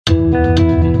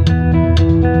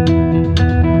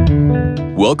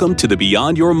Welcome to the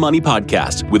Beyond Your Money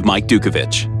podcast with Mike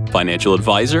Dukovich, financial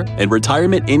advisor and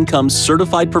retirement income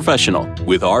certified professional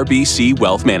with RBC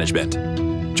Wealth Management.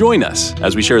 Join us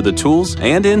as we share the tools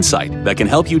and insight that can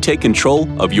help you take control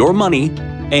of your money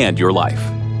and your life.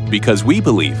 Because we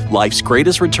believe life's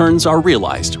greatest returns are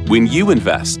realized when you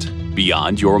invest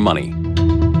beyond your money.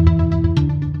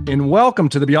 And welcome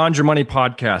to the Beyond Your Money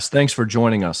podcast. Thanks for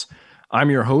joining us. I'm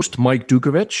your host, Mike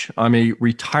Dukovich. I'm a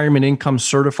retirement income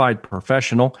certified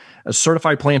professional, a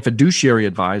certified plan fiduciary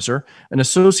advisor, an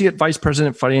associate vice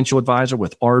president financial advisor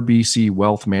with RBC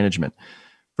Wealth Management.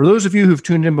 For those of you who've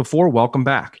tuned in before, welcome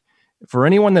back. For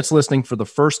anyone that's listening for the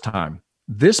first time,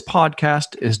 this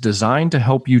podcast is designed to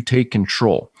help you take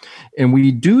control. And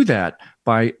we do that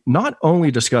by not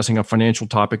only discussing a financial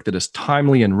topic that is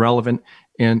timely and relevant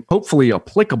and hopefully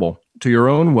applicable to your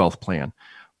own wealth plan,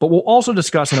 but we'll also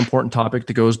discuss an important topic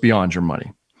that goes beyond your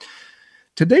money.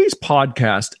 Today's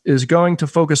podcast is going to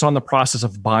focus on the process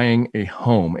of buying a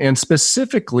home and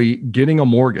specifically getting a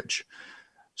mortgage.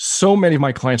 So many of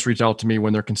my clients reach out to me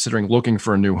when they're considering looking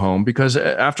for a new home because,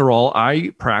 after all,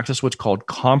 I practice what's called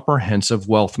comprehensive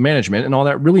wealth management. And all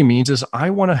that really means is I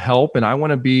want to help and I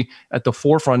want to be at the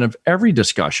forefront of every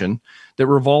discussion that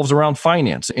revolves around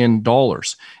finance and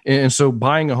dollars. And so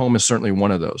buying a home is certainly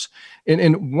one of those.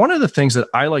 And one of the things that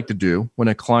I like to do when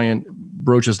a client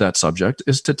broaches that subject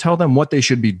is to tell them what they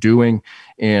should be doing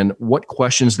and what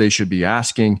questions they should be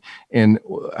asking and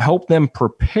help them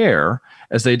prepare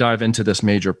as they dive into this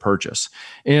major purchase.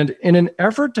 And in an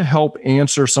effort to help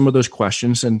answer some of those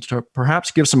questions and to perhaps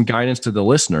give some guidance to the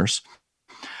listeners,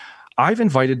 I've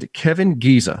invited Kevin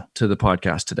Giza to the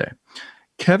podcast today.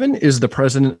 Kevin is the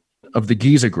president of the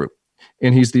Giza Group,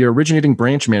 and he's the originating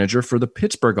branch manager for the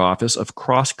Pittsburgh office of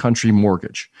Cross Country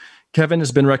Mortgage. Kevin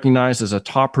has been recognized as a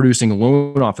top producing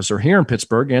loan officer here in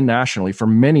Pittsburgh and nationally for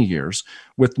many years,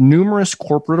 with numerous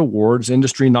corporate awards,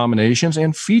 industry nominations,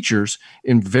 and features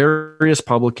in various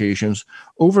publications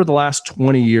over the last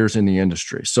 20 years in the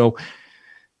industry. So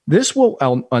this will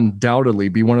undoubtedly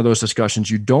be one of those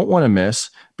discussions you don't want to miss,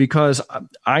 because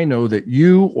I know that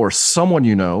you or someone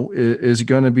you know is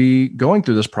going to be going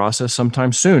through this process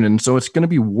sometime soon. And so it's going to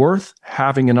be worth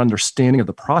having an understanding of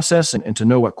the process and to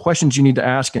know what questions you need to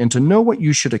ask and to know what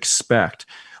you should expect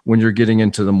when you're getting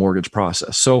into the mortgage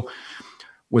process. So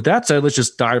with that said, let's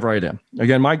just dive right in.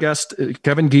 Again, my guest,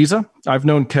 Kevin Giza. I've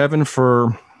known Kevin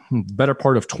for better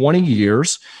part of 20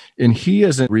 years, and he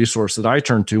is a resource that I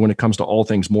turn to when it comes to all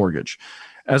things mortgage.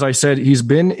 As I said, he's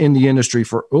been in the industry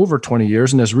for over 20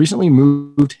 years and has recently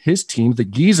moved his team, the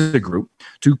Giza Group,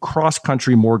 to Cross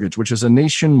Country Mortgage, which is a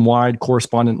nationwide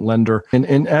correspondent lender.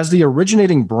 And as the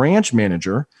originating branch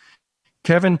manager,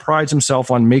 Kevin prides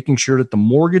himself on making sure that the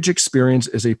mortgage experience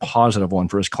is a positive one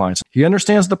for his clients. He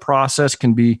understands the process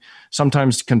can be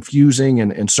sometimes confusing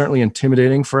and certainly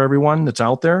intimidating for everyone that's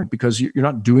out there because you're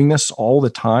not doing this all the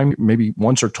time, maybe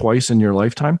once or twice in your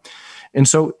lifetime. And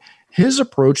so his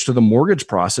approach to the mortgage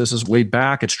process is laid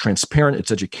back, it's transparent,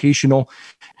 it's educational.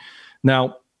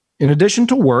 Now, in addition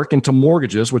to work and to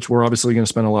mortgages, which we're obviously going to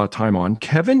spend a lot of time on,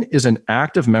 Kevin is an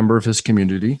active member of his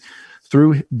community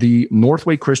through the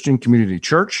Northway Christian Community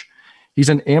Church. He's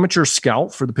an amateur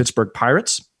scout for the Pittsburgh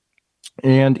Pirates,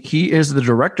 and he is the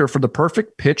director for the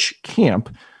Perfect Pitch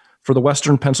Camp for the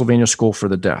Western Pennsylvania School for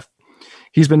the Deaf.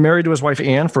 He's been married to his wife,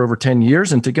 Ann, for over 10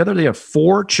 years, and together they have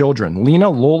 4 children, Lena,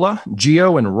 Lola,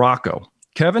 Gio, and Rocco.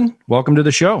 Kevin, welcome to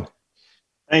the show.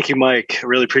 Thank you, Mike. I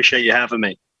really appreciate you having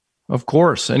me. Of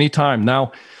course, anytime.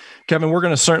 Now, Kevin, we're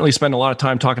going to certainly spend a lot of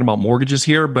time talking about mortgages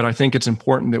here, but I think it's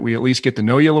important that we at least get to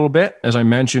know you a little bit. As I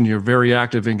mentioned, you're very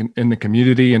active in the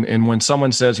community. And when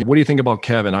someone says, what do you think about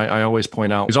Kevin? I always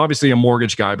point out, he's obviously a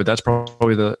mortgage guy, but that's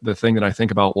probably the thing that I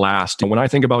think about last. And when I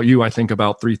think about you, I think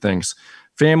about 3 things: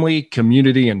 family,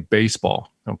 community, and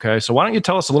baseball. Okay. So why don't you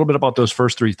tell us a little bit about those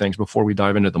first 3 things before we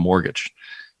dive into the mortgage?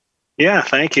 Yeah,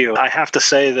 thank you. I have to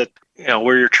say that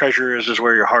where your treasure is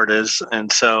where your heart is.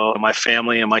 And so my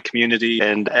family and my community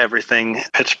and everything,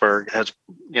 Pittsburgh has,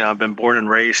 I've been born and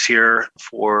raised here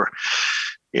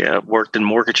worked in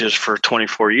mortgages for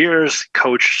 24 years,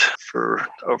 coached for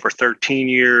over 13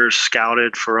 years,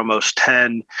 scouted for almost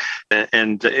 10.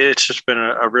 And it's just been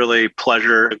a really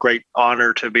pleasure, a great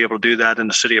honor to be able to do that in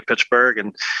the city of Pittsburgh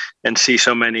and see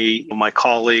so many of my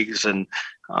colleagues and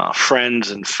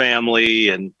friends and family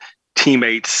and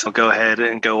teammates go ahead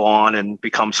and go on and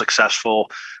become successful,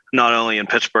 not only in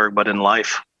Pittsburgh, but in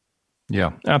life.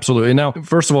 Yeah, absolutely. Now,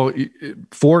 first of all,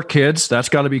 4 kids, that's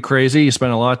got to be crazy. You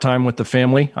spend a lot of time with the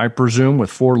family, I presume,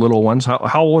 with 4 little ones.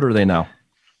 How old are they now?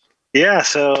 Yeah,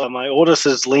 so my oldest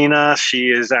is Lena. She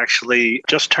is actually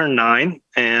just turned 9.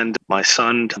 And my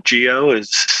son, Gio, is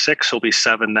 6. He'll be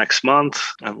 7 next month.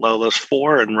 And Lola's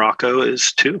 4. And Rocco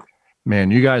is 2. Man,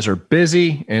 you guys are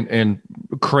busy and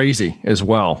crazy as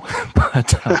well.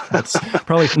 But that's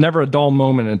probably never a dull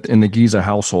moment in the Giza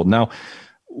household. Now,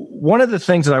 one of the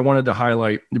things that I wanted to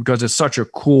highlight, because it's such a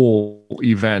cool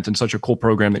event and such a cool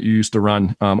program that you used to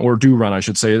run, or do run, I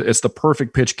should say, it's the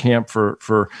Perfect Pitch Camp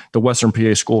for the Western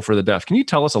PA School for the Deaf. Can you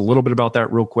tell us a little bit about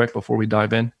that real quick before we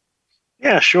dive in?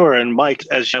 Yeah, sure. And Mike,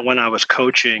 when I was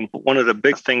coaching, one of the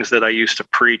big things that I used to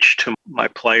preach to my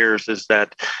players is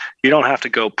that you don't have to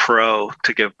go pro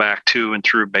to give back to and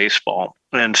through baseball.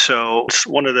 And so it's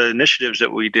one of the initiatives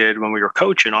that we did when we were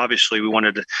coaching. Obviously, we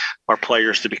wanted our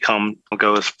players to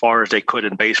go as far as they could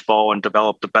in baseball and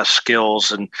develop the best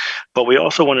skills. But we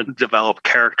also wanted to develop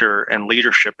character and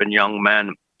leadership in young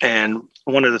men. And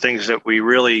one of the things that we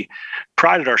really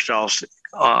prided ourselves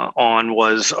on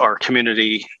was our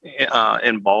community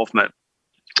involvement.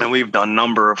 And we've done a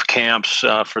number of camps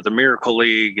for the Miracle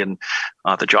League and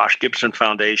the Josh Gibson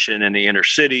Foundation in the inner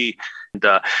city.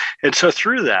 And so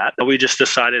through that, we just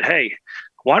decided, hey,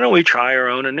 why don't we try our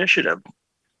own initiative?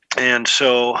 And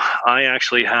so I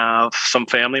actually have some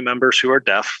family members who are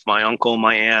deaf, my uncle,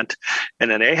 my aunt,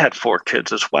 and then they had 4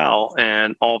 kids as well.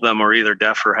 And all of them are either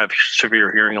deaf or have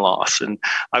severe hearing loss. And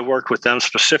I worked with them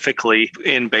specifically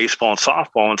in baseball and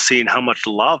softball and seeing how much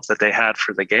love that they had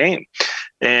for the game.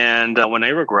 And when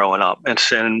they were growing up, and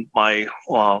then my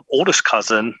oldest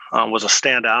cousin was a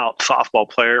standout softball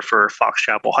player for Fox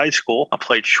Chapel High School. I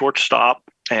played shortstop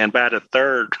and batted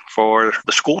third for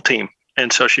the school team.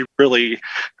 And so she really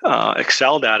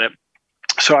excelled at it.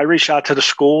 So I reached out to the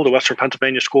school, the Western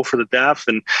Pennsylvania School for the Deaf,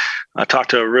 and I talked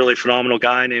to a really phenomenal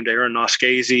guy named Aaron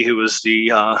Noskasey, who was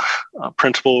the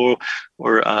principal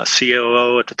or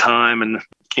COO at the time. And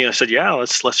said, yeah,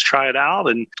 let's try it out.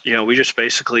 And, we just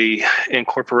basically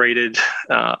incorporated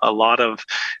a lot of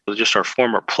just our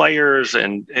former players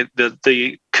and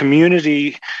the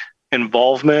community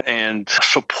involvement and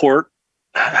support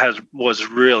was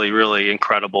really, really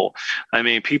incredible. I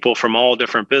mean, people from all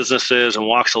different businesses and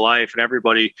walks of life, and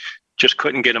everybody just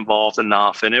couldn't get involved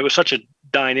enough. And it was such a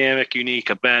dynamic, unique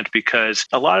event because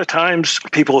a lot of times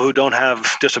people who don't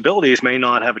have disabilities may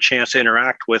not have a chance to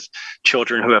interact with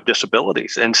children who have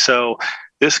disabilities. And so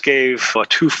this gave a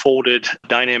two-folded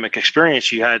dynamic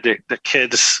experience. You had the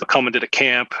kids coming to the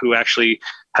camp who actually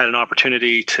had an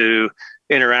opportunity to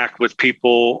interact with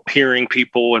people, hearing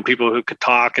people and people who could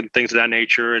talk and things of that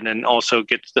nature, and then also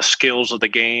get the skills of the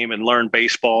game and learn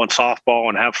baseball and softball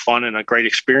and have fun and a great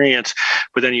experience.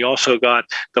 But then you also got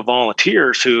the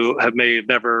volunteers who may have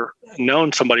never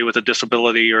known somebody with a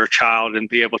disability or a child and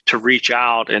be able to reach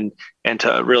out and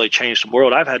to really change the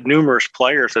world. I've had numerous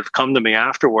players that have come to me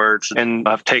afterwards, and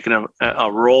I've taken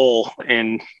a role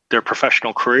in their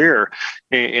professional career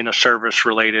in a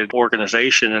service-related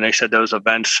organization. And they said those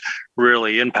events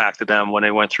really impacted them when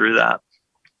they went through that.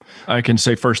 I can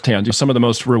say firsthand, some of the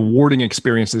most rewarding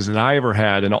experiences that I ever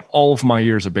had in all of my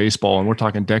years of baseball, and we're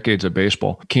talking decades of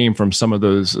baseball, came from some of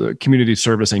those community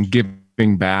service and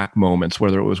giving back moments,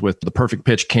 whether it was with the Perfect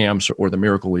Pitch camps or the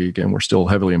Miracle League, and we're still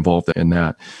heavily involved in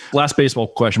that. Last baseball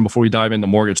question before we dive into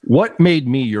mortgage. What made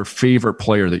me your favorite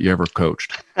player that you ever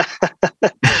coached?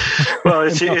 Well,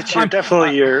 it's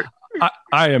definitely your...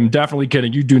 I am definitely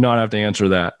kidding. You do not have to answer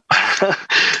that.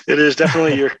 It is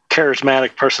definitely your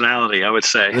charismatic personality, I would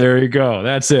say. There you go.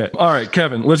 That's it. All right,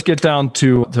 Kevin, let's get down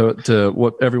to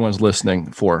what everyone's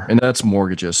listening for, and that's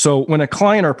mortgages. So when a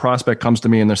client or prospect comes to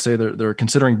me and they say they're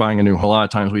considering buying a new home, a lot of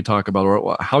times we talk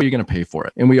about, how are you going to pay for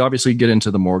it? And we obviously get into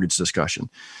the mortgage discussion.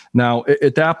 Now,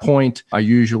 at that point, I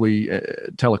usually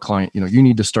tell a client, you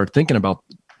need to start thinking about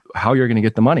how you're going to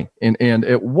get the money. And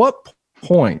at what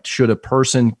point should a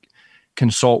person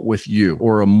consult with you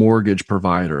or a mortgage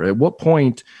provider? At what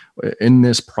point in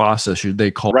this process should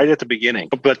they call? Right at the beginning.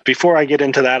 But before I get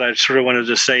into that, I sort of wanted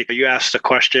to say, you asked a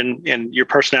question and your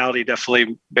personality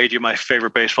definitely made you my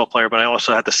favorite baseball player. But I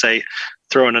also had to say,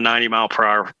 throwing a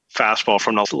 90-mile-per-hour fastball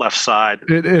from the left side.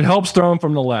 It helps throw them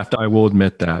from the left. I will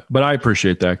admit that. But I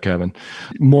appreciate that, Kevin.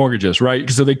 Mortgages, right?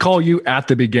 So they call you at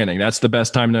the beginning. That's the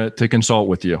best time to consult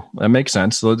with you. That makes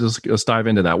sense. So let's dive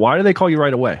into that. Why do they call you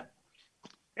right away?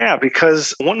 Yeah,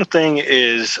 because one thing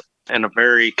is, in a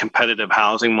very competitive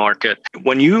housing market,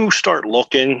 when you start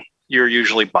looking, you're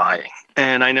usually buying.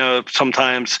 And I know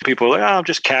sometimes people are like, I'm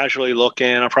just casually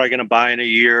looking. I'm probably going to buy in a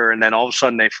year. And then all of a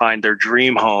sudden they find their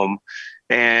dream home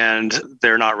and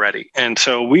they're not ready. And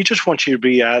so we just want you to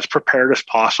be as prepared as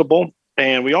possible.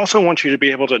 And we also want you to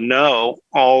be able to know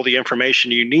all the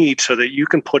information you need so that you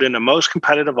can put in the most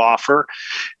competitive offer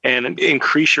and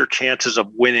increase your chances of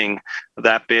winning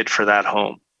that bid for that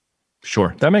home.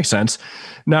 Sure. That makes sense.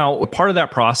 Now, part of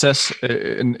that process,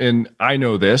 and I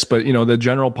know this, but the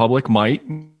general public might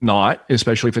not,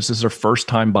 especially if this is their first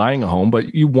time buying a home,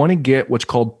 but you want to get what's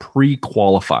called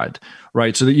pre-qualified,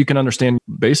 right? So that you can understand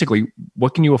basically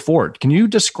what can you afford. Can you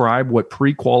describe what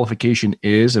pre-qualification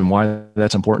is and why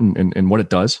that's important and what it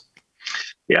does?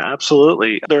 Yeah,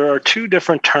 absolutely. There are two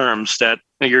different terms that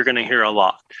you're going to hear a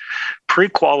lot: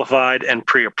 pre-qualified and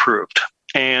pre-approved.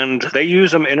 And they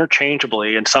use them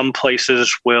interchangeably. In some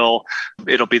places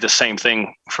it'll be the same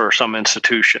thing for some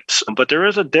institutions. But there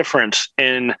is a difference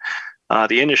in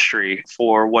the industry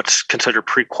for what's considered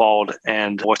pre-qualified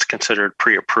and what's considered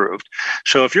pre-approved.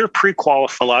 So if you're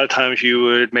pre-qualified, a lot of times you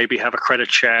would maybe have a credit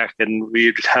check and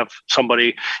we'd have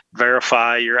somebody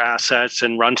verify your assets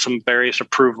and run some various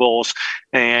approvals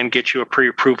and get you a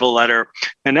pre-approval letter.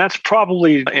 And that's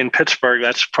probably in Pittsburgh,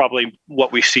 that's probably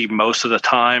what we see most of the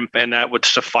time. And that would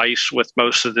suffice with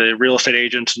most of the real estate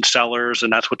agents and sellers,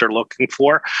 and that's what they're looking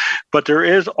for. But there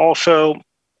is also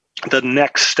the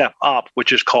next step up,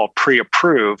 which is called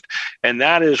pre-approved. And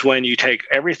that is when you take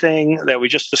everything that we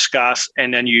just discussed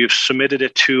and then you've submitted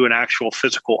it to an actual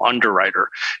physical underwriter.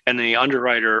 And the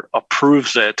underwriter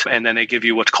approves it. And then they give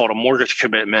you what's called a mortgage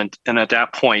commitment. And at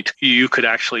that point, you could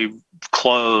actually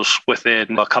close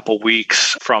within a couple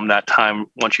weeks from that time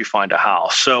once you find a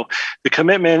house. So the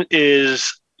commitment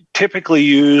is typically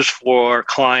used for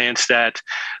clients that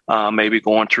may be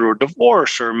going through a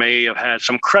divorce or may have had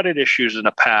some credit issues in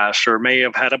the past or may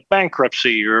have had a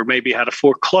bankruptcy or maybe had a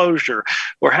foreclosure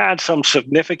or had some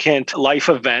significant life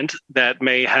event that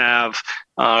may have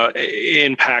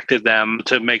impacted them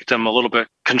to make them a little bit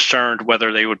concerned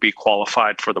whether they would be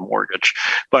qualified for the mortgage.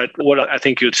 But what I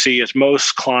think you'd see is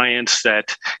most clients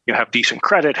that have decent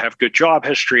credit, have good job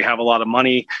history, have a lot of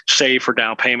money saved for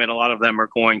down payment, a lot of them are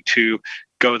going to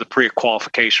go the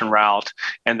pre-qualification route.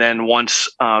 And then once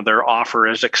their offer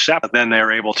is accepted, then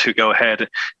they're able to go ahead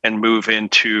and move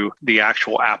into the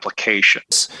actual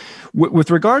applications.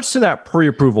 With regards to that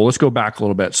pre-approval, let's go back a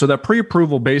little bit. So that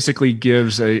pre-approval basically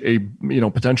gives a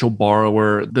potential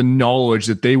borrower the knowledge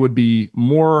that they would be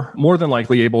more than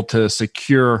likely able to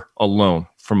secure a loan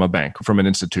from a bank, from an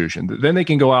institution. Then they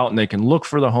can go out and they can look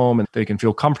for the home and they can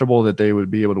feel comfortable that they would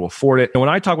be able to afford it. And when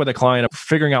I talk with a client,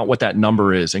 figuring out what that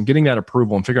number is and getting that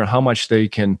approval and figuring out how much they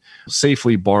can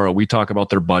safely borrow, we talk about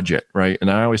their budget, right? And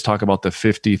I always talk about the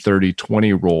 50, 30,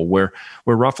 20 rule, where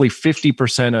roughly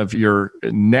 50% of your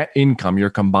net income, your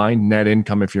combined net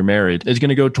income, if you're married, is going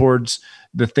to go towards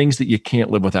the things that you can't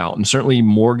live without. And certainly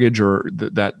mortgage or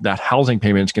that housing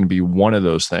payment is going to be one of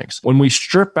those things. When we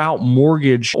strip out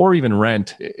mortgage or even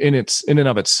rent in and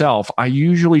of itself, I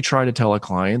usually try to tell a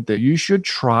client that you should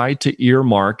try to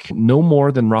earmark no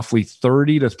more than roughly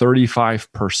 30 to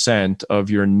 35% of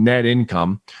your net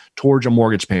income towards a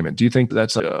mortgage payment. Do you think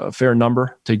that's a fair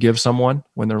number to give someone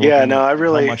when they're looking at how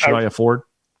much should I afford?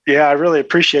 Yeah, I really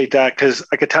appreciate that, because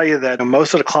I could tell you that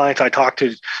most of the clients I talk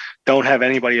to don't have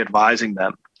anybody advising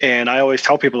them. And I always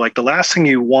tell people, like, the last thing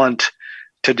you want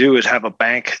to do is have a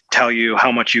bank tell you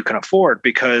how much you can afford,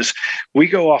 because we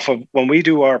go off of, when we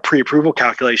do our pre-approval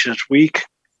calculations, we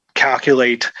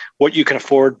calculate what you can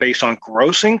afford based on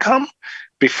gross income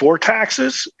before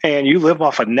taxes, and you live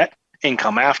off a net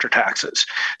income after taxes.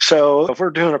 So if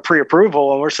we're doing a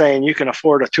pre-approval and we're saying you can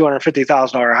afford a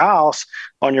 $250,000 house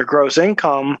on your gross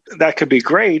income, that could be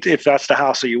great if that's the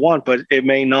house that you want, but it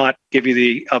may not give you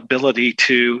the ability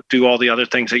to do all the other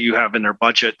things that you have in their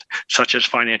budget, such as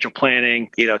financial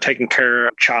planning, taking care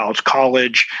of child's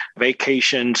college,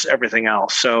 vacations, everything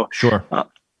else. So sure.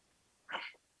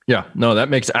 Yeah, no, that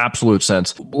makes absolute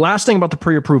sense. Last thing about the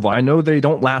pre-approval, I know they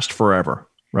don't last forever,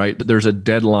 right? There's a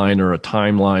deadline or a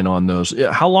timeline on those.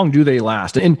 How long do they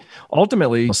last? And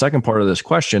ultimately, the second part of this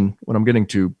question, what I'm getting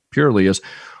to purely is,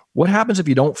 what happens if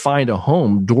you don't find a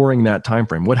home during that time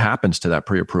frame? What happens to that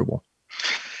pre-approval?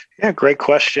 Yeah, great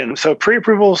question. So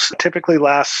pre-approvals typically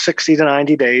last 60 to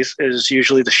 90 days is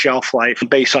usually the shelf life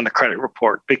based on the credit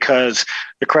report, because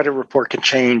the credit report can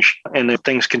change and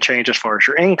things can change as far as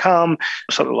your income.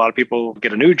 So a lot of people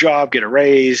get a new job, get a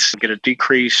raise, get a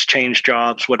decrease, change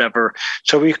jobs, whatever.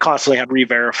 So we constantly have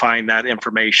re-verifying that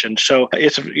information. So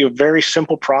it's a very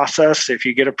simple process. If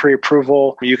you get a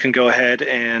pre-approval, you can go ahead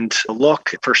and look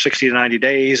for 60 to 90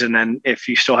 days. And then if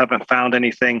you still haven't found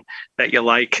anything that you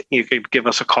like, you could give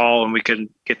us a call and we can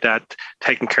get that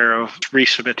taken care of,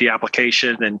 resubmit the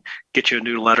application, and get you a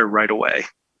new letter right away.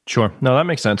 Sure. No, that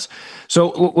makes sense. So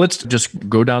let's just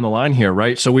go down the line here,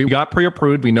 right? So we got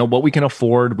pre-approved. We know what we can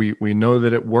afford. We know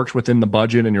that it works within the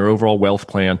budget and your overall wealth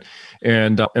plan.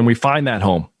 And we find that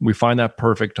home. We find that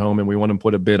perfect home and we want to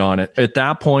put a bid on it. At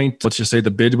that point, let's just say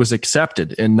the bid was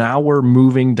accepted. And now we're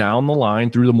moving down the line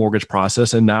through the mortgage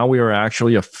process. And now we are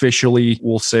actually officially,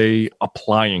 we'll say,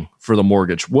 applying for the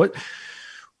mortgage.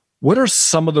 What are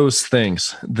some of those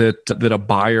things that a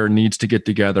buyer needs to get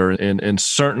together? And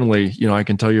certainly, I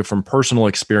can tell you from personal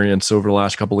experience over the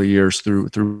last couple of years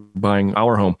through buying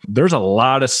our home, there's a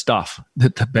lot of stuff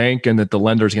that the bank and that the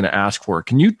lender is going to ask for.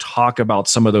 Can you talk about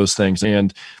some of those things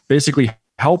and basically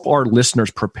help our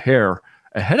listeners prepare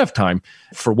ahead of time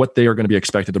for what they are going to be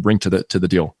expected to bring to the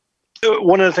deal?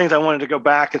 One of the things I wanted to go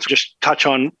back and just touch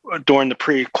on during the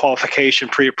pre-qualification,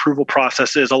 pre-approval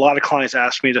process is a lot of clients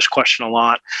ask me this question a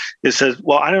lot. It says,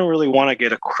 well, I don't really want to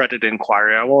get a credit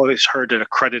inquiry. I've always heard that a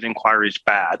credit inquiry is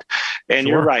bad. And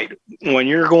You're right. When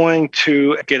you're going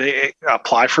to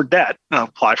apply for debt,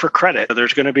 apply for credit,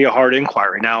 there's going to be a hard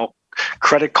inquiry. Now,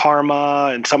 Credit Karma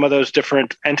and some of those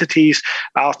different entities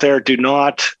out there do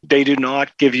not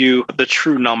give you the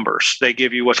true numbers. They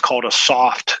give you what's called a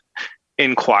soft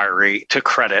inquiry to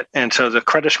credit. And so the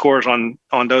credit scores on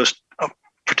those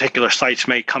particular sites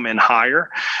may come in higher.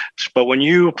 But when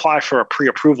you apply for a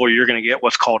pre-approval, you're going to get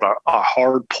what's called a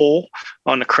hard pull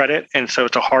on the credit. And so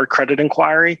it's a hard credit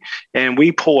inquiry. And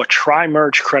we pull a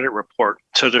tri-merge credit report.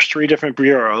 So there's 3 different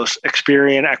bureaus,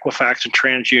 Experian, Equifax, and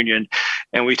TransUnion.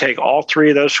 And we take all 3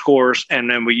 of those scores and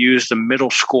then we use the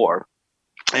middle score.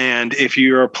 And if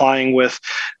you're applying with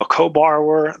a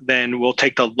co-borrower, then we'll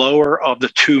take the lower of the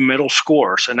 2 middle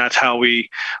scores. And that's how we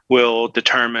will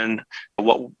determine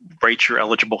what rates you're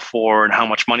eligible for and how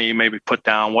much money you maybe put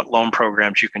down, what loan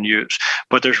programs you can use.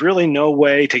 But there's really no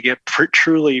way to get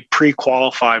truly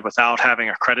pre-qualified without having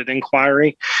a credit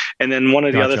inquiry. And then one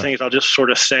of the other things I'll just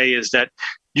sort of say is that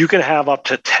you can have up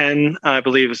to 10, I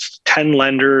believe it's 10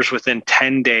 lenders within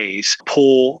 10 days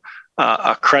pull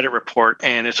a credit report,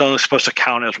 and it's only supposed to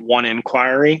count as 1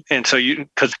 inquiry. And so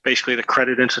because basically the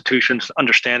credit institutions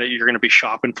understand that you're going to be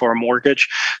shopping for a mortgage.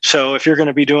 So if you're going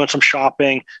to be doing some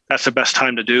shopping, that's the best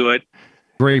time to do it.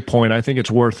 Great point. I think it's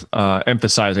worth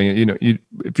emphasizing.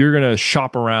 If you're going to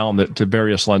shop around to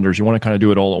various lenders, you want to kind of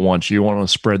do it all at once. You want to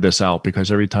spread this out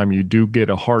because every time you do get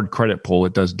a hard credit pull,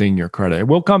 it does ding your credit. It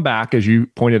will come back, as you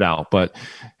pointed out, but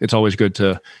it's always good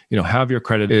to have your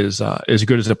credit as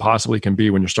good as it possibly can be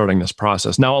when you're starting this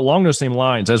process. Now, along those same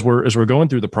lines, as we're going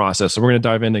through the process, so we're going to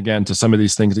dive in again to some of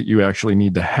these things that you actually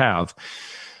need to have.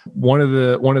 One of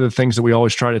the things that we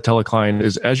always try to tell a client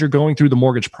is as you're going through the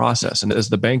mortgage process and as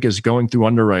the bank is going through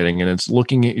underwriting and it's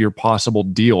looking at your possible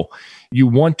deal, you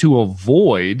want to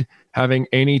avoid having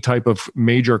any type of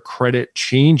major credit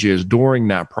changes during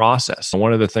that process.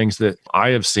 One of the things that I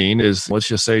have seen is, let's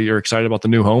just say you're excited about the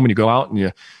new home and you go out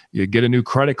and you get a new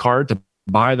credit card to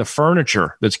buy the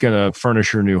furniture that's going to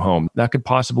furnish your new home. That could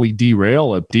possibly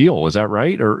derail a deal. Is that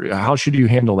right? Or how should you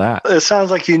handle that? It sounds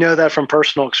like you know that from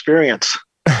personal experience.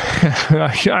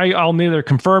 I'll neither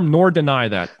confirm nor deny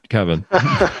that, Kevin.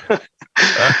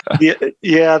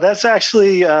 Yeah, that's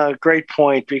actually a great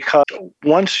point because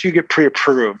once you get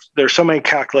pre-approved, there's so many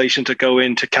calculations that go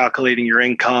into calculating your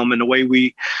income, and the way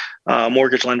we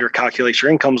mortgage lender calculates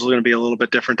your income is going to be a little bit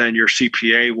different than your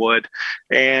CPA would.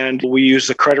 And we use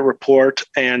the credit report.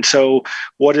 And so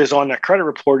what is on that credit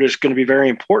report is going to be very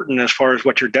important as far as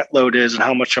what your debt load is and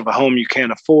how much of a home you can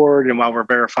afford, and while we're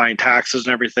verifying taxes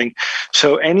and everything.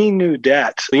 So any new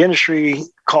debt, the industry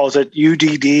calls it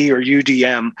UDD or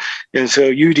UDM. And so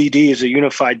UDD is a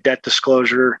Unified Debt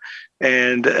Disclosure,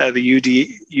 and the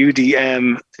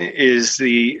UDM is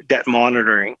the debt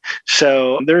monitoring.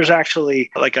 So there's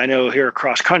actually, like I know here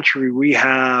across country, we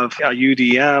have a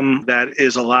UDM that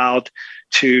is allowed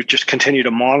to just continue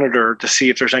to monitor to see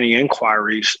if there's any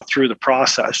inquiries through the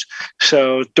process.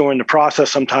 So during the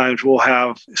process, sometimes we'll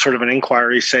have sort of an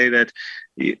inquiry say that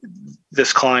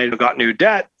this client got new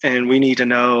debt and we need to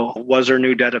know, was there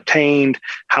new debt obtained,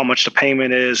 how much the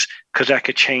payment is, because that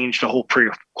could change the whole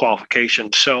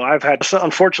pre-qualification. So I've had,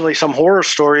 unfortunately, some horror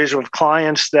stories with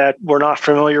clients that were not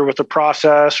familiar with the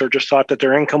process or just thought that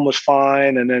their income was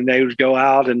fine. And then they would go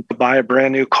out and buy a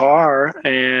brand new car.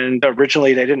 And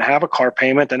originally they didn't have a car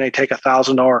payment. Then they take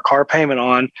 $1,000 car payment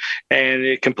on, and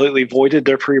it completely voided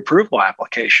their pre-approval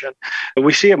application.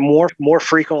 We see it more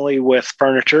frequently with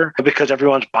furniture because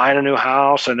everyone's buying a new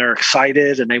house and they're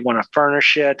excited and they want to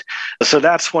furnish it. So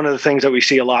that's one of the things that we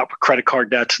see a lot with credit card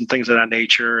debts and things things of that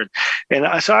nature.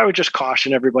 So I would just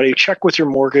caution everybody, check with your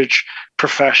mortgage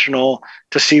professional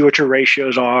to see what your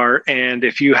ratios are. And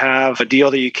if you have a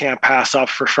deal that you can't pass up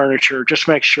for furniture, just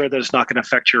make sure that it's not going to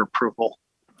affect your approval.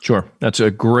 Sure. That's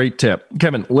a great tip.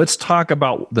 Kevin, let's talk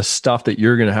about the stuff that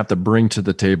you're going to have to bring to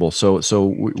the table.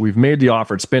 So we've made the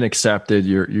offer. It's been accepted.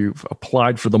 You've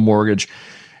applied for the mortgage.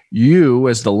 You,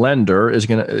 as the lender,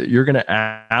 you're going to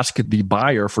ask the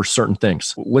buyer for certain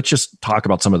things. Let's just talk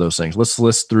about some of those things. Let's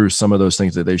list through some of those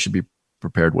things that they should be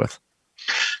prepared with.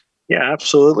 Yeah,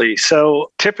 absolutely.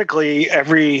 So typically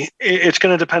it's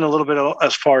going to depend a little bit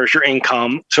as far as your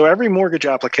income. So every mortgage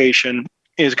application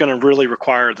is going to really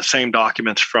require the same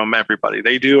documents from everybody.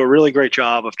 They do a really great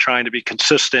job of trying to be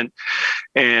consistent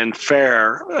and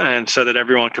fair, and so that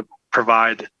everyone could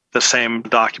provide the same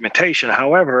documentation.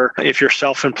 However, if you're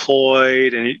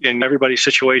self-employed and everybody's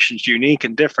situation is unique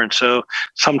and different, so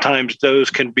sometimes those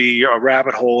can be a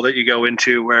rabbit hole that you go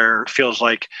into where it feels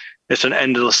like it's an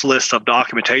endless list of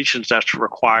documentations that's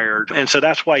required. And so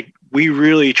that's why we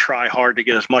really try hard to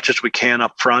get as much as we can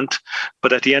up front.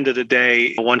 But at the end of the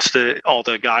day, once all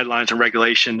the guidelines and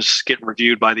regulations get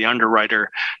reviewed by the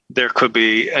underwriter, there could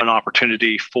be an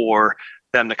opportunity for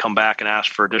them to come back and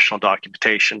ask for additional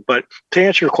documentation. But to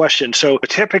answer your question, so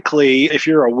typically if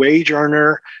you're a wage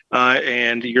earner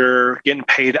and you're getting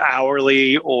paid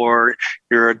hourly, or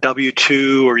you're a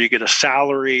W-2 or you get a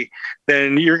salary,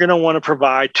 then you're going to want to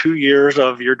provide 2 years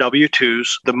of your W-2s,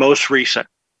 the most recent.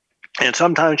 And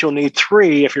sometimes you'll need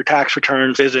 3 if your tax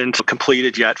returns isn't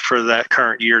completed yet for that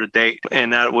current year to date.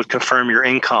 And that would confirm your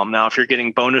income. Now, if you're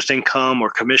getting bonus income or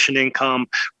commission income,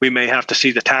 we may have to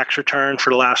see the tax return for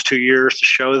the last 2 years to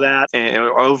show that. And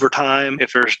over time,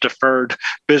 if there's deferred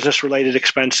business-related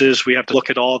expenses, we have to look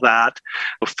at all that.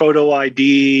 A photo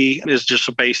ID is just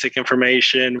a basic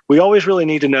information. We always really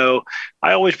need to know.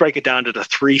 I always break it down to the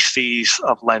 3 C's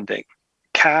of lending: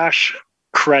 cash,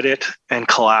 credit, and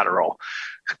collateral.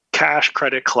 Cash,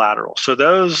 credit, collateral. So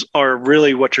those are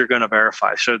really what you're going to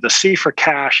verify. So the C for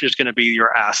cash is going to be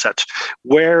your assets.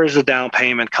 Where is the down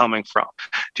payment coming from?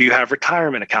 Do you have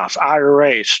retirement accounts,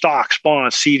 IRAs, stocks,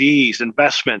 bonds, CDs,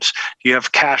 investments? Do you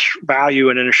have cash value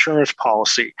in an insurance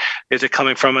policy? Is it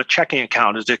coming from a checking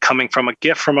account? Is it coming from a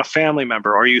gift from a family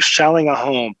member? Are you selling a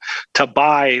home to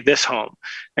buy this home?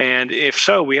 And if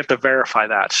so, we have to verify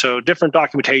that. So different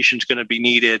documentation is going to be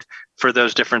needed for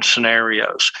those different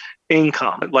scenarios.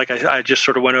 Income, like I just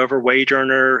sort of went over, wage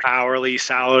earner, hourly,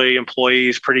 salary,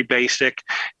 employees, pretty basic.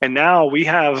 And now we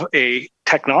have a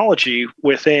technology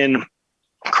within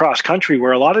CrossCountry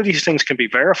where a lot of these things can be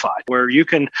verified, where you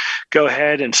can go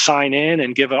ahead and sign in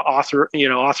and give an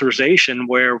authorization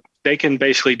where they can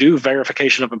basically do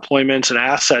verification of employments and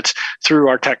assets through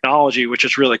our technology, which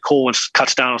is really cool and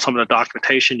cuts down on some of the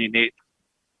documentation you need.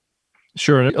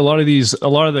 Sure. And a lot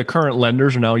of the current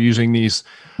lenders are now using these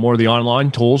more of the online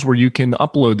tools where you can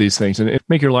upload these things and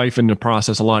make your life in the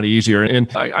process a lot easier. And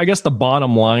I guess the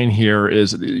bottom line here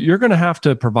is you're going to have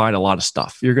to provide a lot of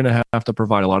stuff. You're going to have to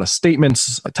provide a lot of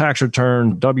statements, a tax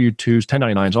return, W-2s,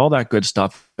 1099s, all that good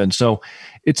stuff. And so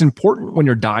it's important when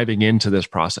you're diving into this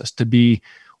process to be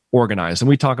organized. And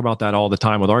we talk about that all the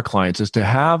time with our clients, is to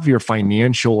have your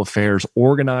financial affairs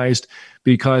organized,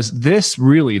 because this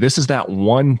is that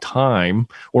one time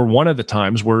or one of the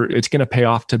times where it's going to pay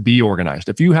off to be organized.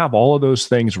 If you have all of those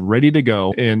things ready to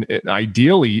go, and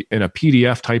ideally in a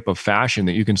PDF type of fashion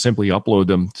that you can simply upload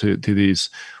them to these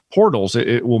portals,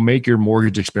 it will make your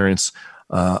mortgage experience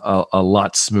a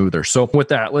lot smoother. So with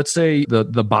that, let's say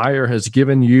the buyer has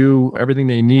given you everything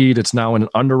they need. It's now in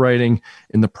underwriting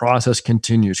and the process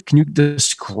continues. Can you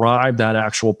describe that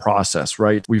actual process,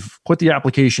 right? We've put the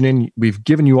application in, we've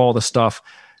given you all the stuff.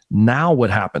 Now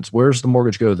what happens? Where's the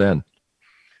mortgage go then?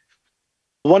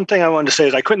 One thing I wanted to say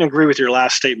is I couldn't agree with your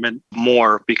last statement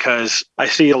more, because I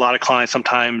see a lot of clients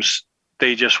sometimes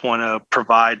they just want to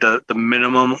provide the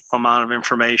minimum amount of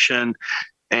information.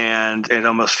 And it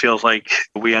almost feels like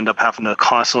we end up having to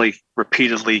constantly,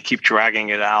 repeatedly keep dragging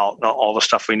it out, all the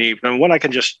stuff we need. And what I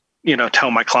can just,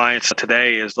 tell my clients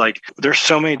today is like, there's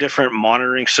so many different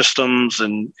monitoring systems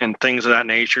and things of that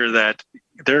nature that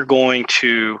they're going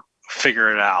to figure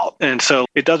it out. And so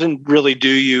it doesn't really do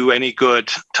you any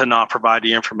good to not provide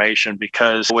the information,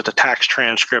 because with the tax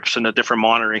transcripts and the different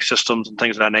monitoring systems and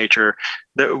things of that nature,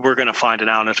 that we're going to find it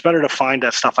out. And it's better to find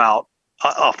that stuff out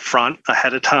up front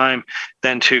ahead of time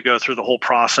than to go through the whole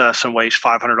process and waste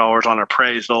 $500 on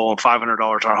appraisal and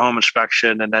 $500 on home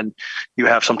inspection. And then you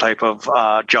have some type of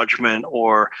judgment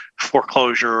or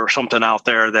foreclosure or something out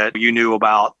there that you knew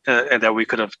about and that we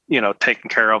could have, taken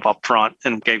care of up front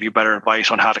and gave you better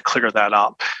advice on how to clear that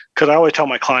up. Because I always tell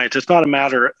my clients, it's not a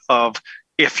matter of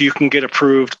if you can get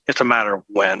approved, it's a matter of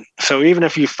when. So even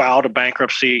if you filed a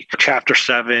bankruptcy, Chapter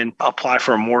 7, apply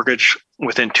for a mortgage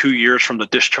within 2 years from the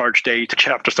discharge date,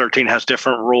 Chapter 13 has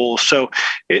different rules. So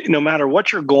no matter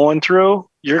what you're going through,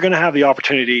 you're going to have the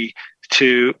opportunity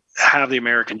to have the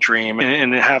American dream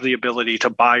and have the ability to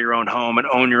buy your own home and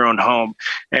own your own home.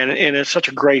 And it's such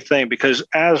a great thing because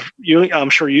as you, I'm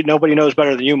sure nobody knows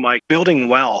better than you, Mike, building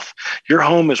wealth, your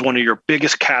home is one of your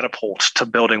biggest catapults to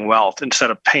building wealth.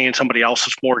 Instead of paying somebody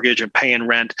else's mortgage and paying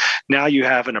rent, now you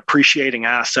have an appreciating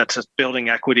asset that's building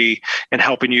equity and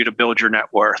helping you to build your net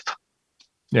worth.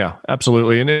 Yeah,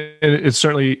 absolutely. And it's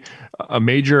certainly a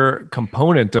major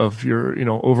component of your,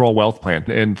 overall wealth plan,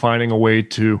 and finding a way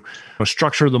to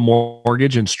structure the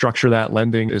mortgage and structure that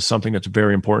lending is something that's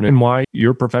very important and why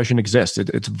your profession exists.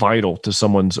 It's vital to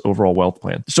someone's overall wealth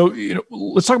plan. So,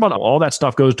 let's talk about all that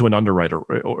stuff goes to an underwriter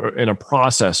and a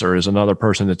processor is another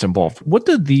person that's involved. What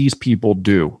do these people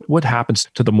do? What happens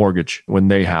to the mortgage when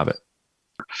they have it?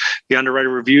 The underwriter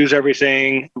reviews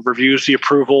everything, reviews the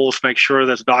approvals, make sure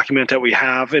that the document that we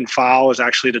have in file is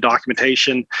actually the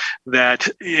documentation that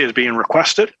is being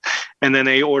requested. And then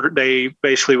they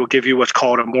basically will give you what's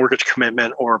called a mortgage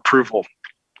commitment or approval.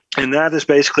 And that is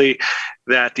basically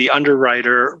that the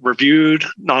underwriter reviewed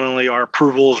not only our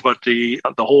approvals, but the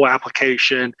whole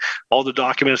application, all the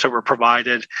documents that were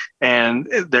provided, and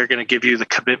they're going to give you the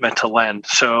commitment to lend.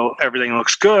 So everything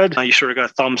looks good. You sort of got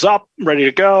a thumbs up, ready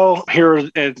to go. Here,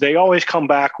 they always come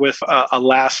back with a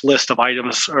last list of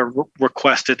items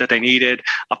requested that they needed.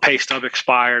 A pay stub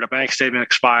expired, a bank statement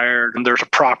expired, and there's a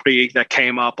property that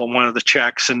came up on one of the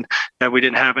checks and that we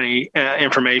didn't have any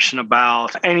information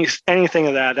about. Anything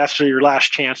of that. That's your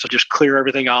last chance to just clear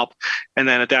everything up. And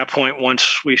then at that point,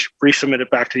 once we resubmit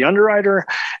it back to the underwriter,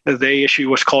 they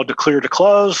issue what's called the clear to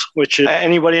close, which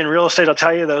anybody in real estate will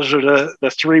tell you, those are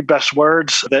the three best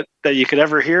words that you could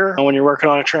ever hear when you're working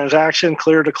on a transaction,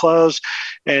 clear to close.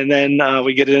 And then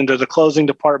we get it into the closing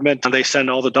department and they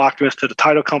send all the documents to the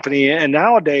title company. And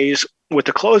nowadays, with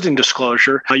the closing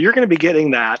disclosure, you're going to be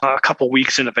getting that a couple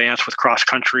weeks in advance with cross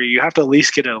country. You have to at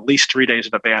least get it at least 3 days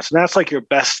in advance. And that's like your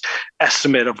best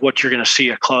estimate of what you're going to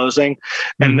see at closing.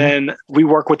 Mm-hmm. And then we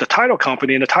work with the title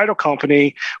company, and the title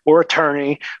company or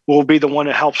attorney will be the one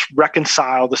that helps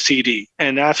reconcile the CD.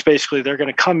 And that's basically, they're going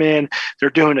to come in, they're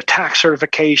doing the tax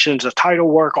certifications, the title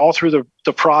work all through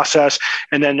the process.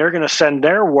 And then they're going to send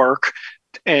their work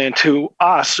and to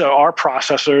us, so our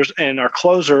processors and our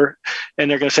closer,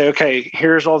 and they're going to say, okay,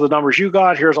 here's all the numbers you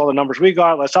got, here's all the numbers we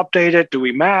got, let's update it, do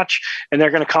we match? And they're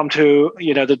going to come to,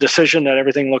 the decision that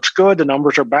everything looks good, the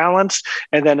numbers are balanced,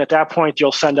 and then at that point,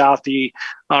 you'll send out the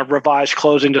revised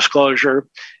closing disclosure,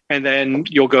 and then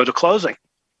you'll go to closing.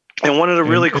 And one of the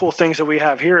really cool things that we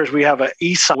have here is we have an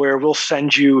e-sign where we'll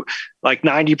send you like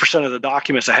 90% of the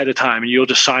documents ahead of time, and you'll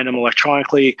just sign them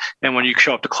electronically. And when you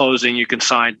show up to closing, you can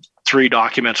sign 3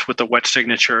 documents with the wet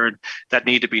signature that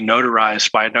need to be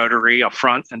notarized by a notary up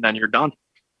front, and then you're done.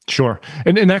 Sure.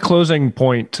 And in that closing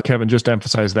point, Kevin, just to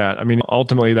emphasize that, I mean,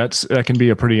 ultimately that can be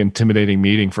a pretty intimidating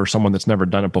meeting for someone that's never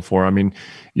done it before. I mean,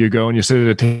 you go and you sit at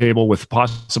a table with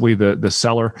possibly the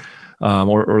seller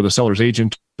or the seller's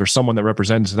agent or someone that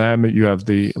represents them. You have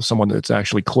someone that's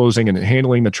actually closing and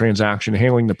handling the transaction,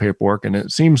 handling the paperwork. And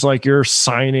it seems like you're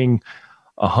signing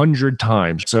 100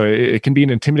 times. So it can be an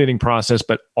intimidating process,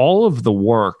 but all of the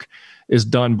work is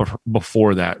done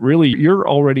before that. Really, you're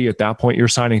already at that point, you're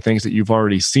signing things that you've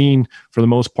already seen for the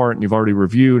most part, and you've already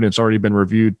reviewed, and it's already been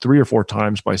reviewed 3 or 4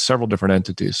 times by several different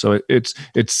entities. So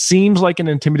it seems like an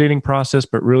intimidating process,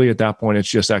 but really at that point, it's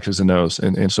just X's and O's.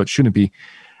 And so it shouldn't be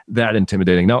that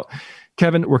intimidating. Now,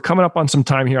 Kevin, we're coming up on some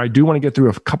time here. I do want to get through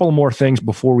a couple more things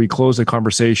before we close the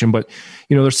conversation, but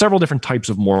there's several different types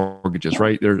of mortgages,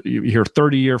 right? You hear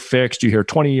 30-year fixed, you hear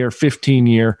 20-year,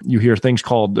 15-year, you hear things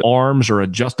called ARMs or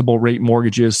adjustable rate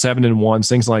mortgages, 7-in-1s,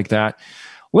 things like that.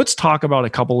 Let's talk about a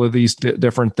couple of these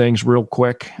different things real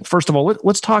quick. First of all,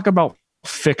 let's talk about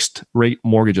fixed rate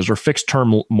mortgages or fixed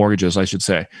term mortgages, I should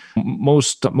say.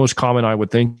 Most common, I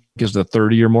would think, is the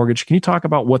 30-year mortgage. Can you talk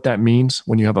about what that means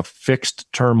when you have a fixed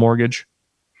term mortgage?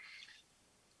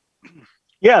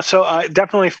 Yeah, so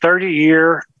definitely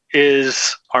 30-year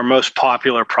is our most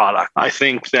popular product. I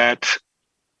think that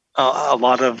a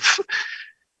lot of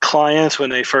clients, when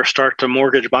they first start the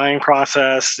mortgage buying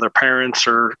process, their parents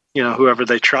or whoever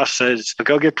they trust says,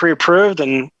 go get pre-approved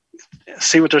and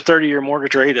see what their 30-year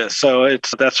mortgage rate is. So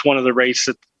that's one of the rates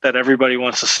that everybody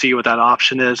wants to see what that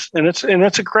option is. And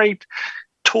it's a great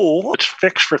tool. It's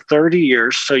fixed for 30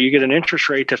 years. So you get an interest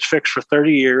rate that's fixed for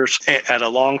 30 years at a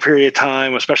long period of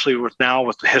time, especially with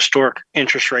the historic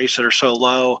interest rates that are so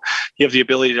low. You have the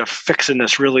ability to fix in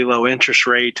this really low interest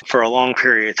rate for a long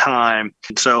period of time.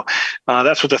 And so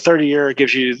that's what the 30-year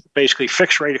gives you, basically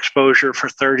fixed rate exposure for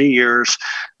 30 years,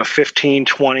 15,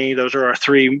 20. Those are our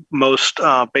three most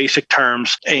basic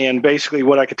terms. And basically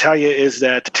what I could tell you is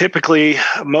that typically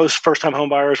most first-time home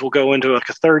buyers will go into like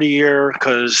a 30-year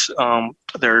because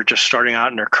they're just starting out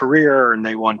in their career and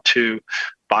they want to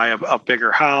buy a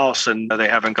bigger house and they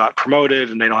haven't got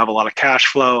promoted and they don't have a lot of cash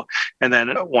flow. And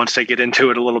then once they get into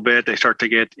it a little bit, they start to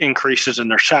get increases in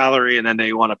their salary and then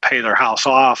they want to pay their house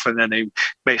off and then they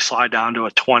may slide down to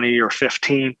a 20 or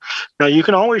 15. Now you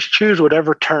can always choose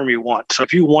whatever term you want. So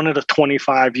if you wanted a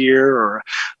 25-year or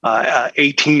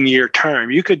 18-year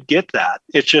term, you could get that.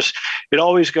 It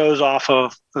always goes off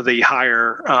of the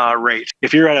higher rate.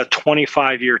 If you're at a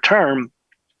 25-year term,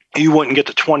 you wouldn't get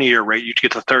the 20-year rate, you'd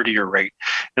get the 30-year rate.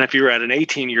 And if you were at an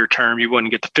 18-year term, you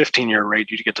wouldn't get the 15-year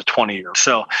rate, you'd get the 20-year.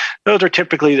 So those are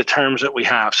typically the terms that we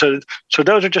have. So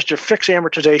those are just your fixed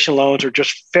amortization loans or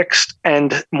just fixed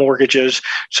end mortgages.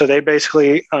 So they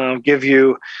basically give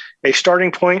you a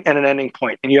starting point and an ending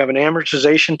point. And you have an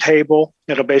amortization table.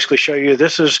 It'll basically show you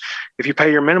this is if you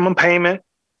pay your minimum payment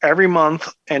every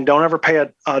month and don't ever pay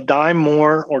a dime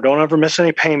more or don't ever miss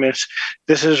any payments,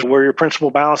 this is where your principal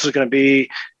balance is going to be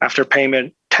after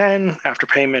payment 10, after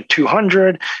payment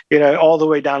 200, all the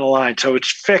way down the line. So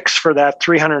it's fixed for that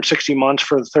 360 months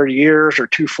for the 30 years or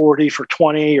 240 for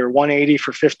 20 or 180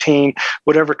 for 15,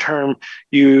 whatever term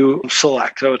you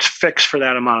select. So it's fixed for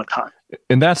that amount of time.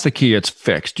 And that's the key. It's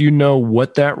fixed. You know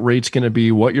what that rate's going to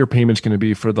be, what your payment's going to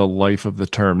be for the life of the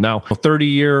term. Now, a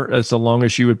 30-year is the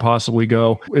longest you would possibly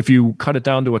go. If you cut it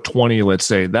down to a 20, let's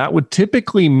say, that would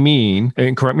typically mean,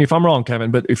 and correct me if I'm wrong,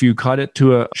 Kevin, but if you cut it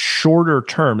to a shorter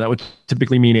term, that would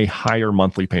typically mean a higher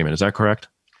monthly payment. Is that correct?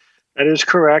 That is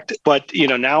correct. But,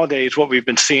 nowadays what we've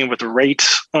been seeing with the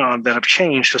rates that have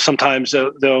changed, so sometimes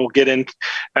they'll get in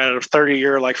at a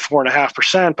 30-year like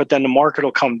 4.5%, but then the market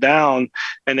will come down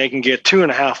and they can get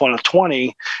 2.5 on a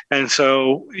 20. And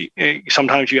so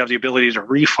sometimes you have the ability to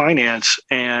refinance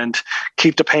and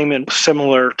keep the payment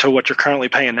similar to what you're currently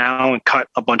paying now and cut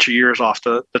a bunch of years off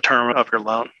the term of your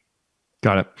loan.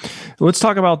 Got it. Let's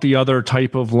talk about the other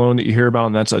type of loan that you hear about,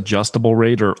 and that's adjustable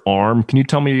rate or ARM. Can you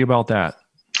tell me about that?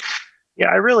 Yeah,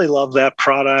 I really love that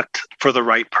product for the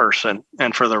right person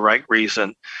and for the right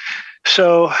reason.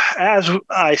 So as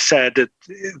I said,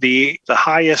 the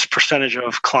highest percentage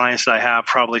of clients that I have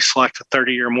probably select a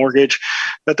 30-year mortgage.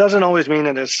 That doesn't always mean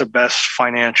that it's the best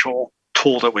financial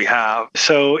tool that we have.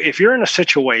 So if you're in a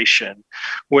situation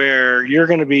where you're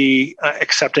going to be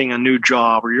accepting a new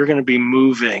job or you're going to be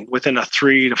moving within a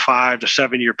 3 to 5 to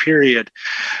 7 year period,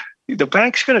 the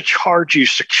bank's going to charge you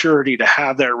security to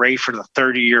have that rate for the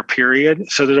 30-year period.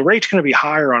 So the rate's going to be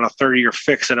higher on a 30-year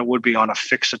fix than it would be on a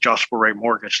fixed adjustable rate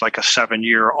mortgage, like a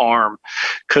 7-year ARM,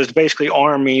 because basically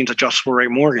ARM means adjustable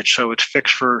rate mortgage. So it's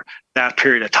fixed for that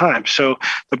period of time. So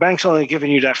the bank's only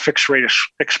giving you that fixed rate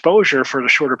exposure for the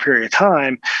shorter period of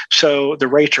time. So the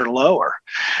rates are lower.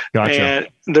 Gotcha. And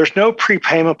there's no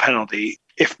prepayment penalty.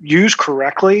 If used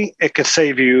correctly, it could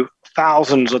save you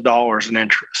thousands of dollars in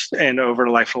interest and over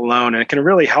the life of the loan. And it can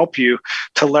really help you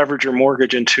to leverage your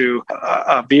mortgage into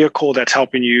a vehicle that's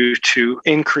helping you to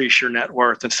increase your net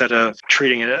worth instead of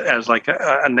treating it as like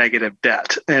a negative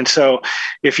debt. And so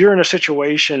if you're in a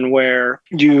situation where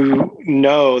you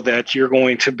know that you're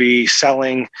going to be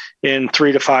selling in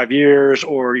 3 to 5 years,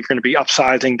 or you're going to be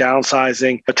upsizing,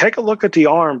 downsizing, but take a look at the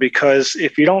ARM, because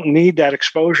if you don't need that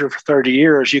exposure for 30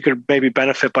 years, you could maybe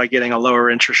benefit by getting a lower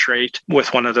interest rate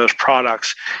with one of those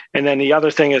products. And then the other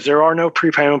thing is there are no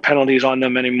prepayment penalties on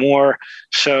them anymore.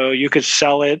 So you could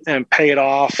sell it and pay it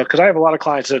off, because I have a lot of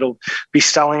clients that'll be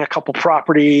selling a couple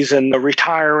properties and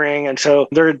retiring. And so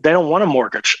they don't want a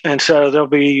mortgage. And so they'll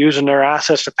be using their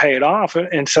assets to pay it off.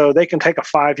 And so they can take a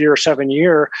 5-year or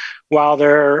 7-year while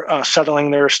they're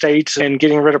settling their estates and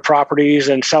getting rid of properties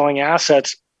and selling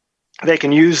assets. They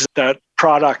can use that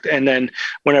product, and then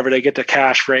whenever they get the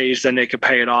cash raised, then they can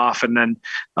pay it off, and then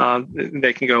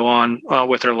they can go on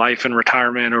with their life in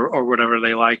retirement or whatever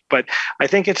they like. But I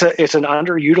think it's an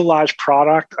underutilized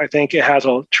product. I think it has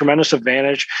a tremendous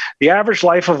advantage. The average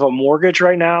life of a mortgage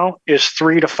right now is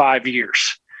 3 to 5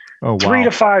 years. Oh, wow. 3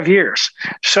 to 5 years.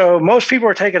 So most people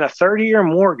are taking a 30-year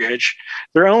mortgage.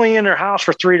 They're only in their house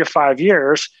for 3 to 5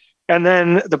 years. And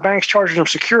then the bank's charging them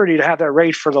security to have that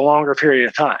rate for the longer period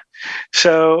of time.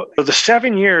 So the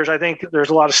 7 years, I think there's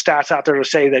a lot of stats out there to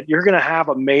say that you're going to have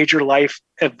a major life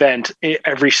event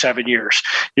every 7 years.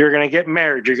 You're going to get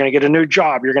married. You're going to get a new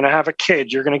job. You're going to have a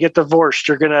kid. You're going to get divorced.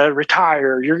 You're going to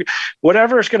retire.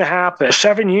 Whatever is going to happen.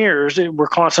 7 years, we're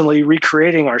constantly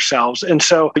recreating ourselves. And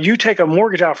so you take a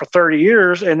mortgage out for 30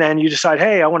 years and then you decide,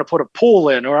 hey, I want to put a pool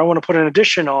in, or I want to put an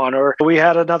addition on, or we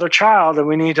had another child and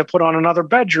we need to put on another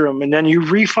bedroom. And then you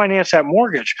refinance that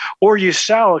mortgage, or you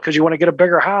sell it because you want to get a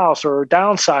bigger house or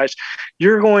downsize.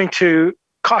 You're going to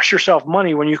cost yourself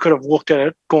money when you could have looked at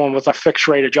it going with a fixed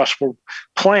rate adjustable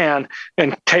plan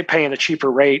and paying a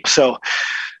cheaper rate. So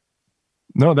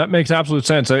no, that makes absolute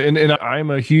sense. And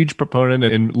I'm a huge proponent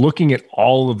in looking at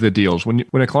all of the deals. When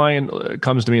a client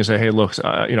comes to me and say, hey, look,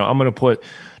 I'm going to put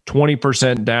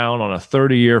 20% down on a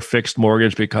 30-year fixed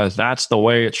mortgage because that's the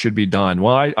way it should be done.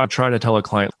 Well, I try to tell a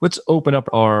client, let's open up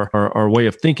our way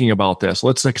of thinking about this.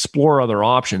 Let's explore other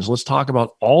options. Let's talk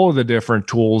about all of the different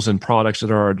tools and products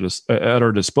that are at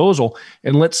our disposal,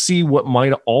 and let's see what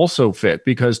might also fit.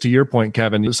 Because to your point,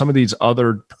 Kevin, some of these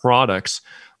other products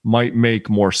might make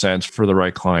more sense for the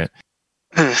right client.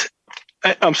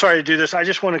 I'm sorry to do this. I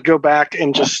just want to go back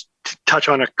and just touch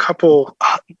on a couple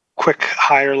quick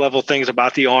higher level things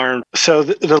about the ARM. So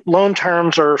the loan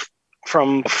terms are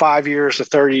from 5 years to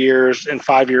 30 years in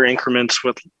 5-year increments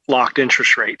with locked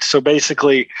interest rates. So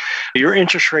basically, your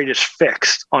interest rate is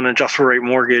fixed on an adjustable rate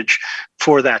mortgage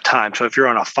for that time. So if you're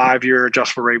on a 5-year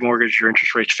adjustable rate mortgage, your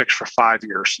interest rate's fixed for 5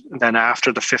 years. And then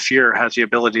after the 5th year, it has the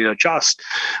ability to adjust.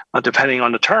 Depending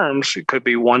on the terms, it could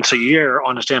be once a year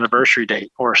on its anniversary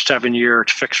date, or 7 year,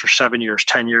 it's fixed for 7 years,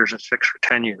 10 years, it's fixed for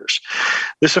 10 years.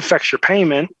 This affects your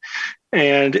payment.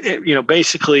 And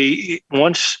basically,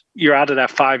 once you're out of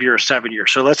that 5 year or 7 year,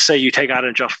 so let's say you take out an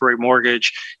adjustable rate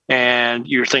mortgage and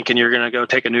you're thinking you're going to go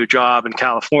take a new job in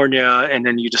California, and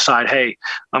then you decide, hey,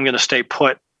 I'm going to stay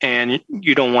put, and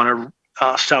you don't want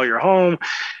to sell your home,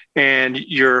 and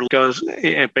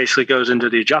it basically goes into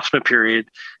the adjustment period.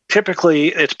 Typically,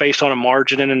 it's based on a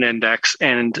margin and an index,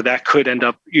 and that could end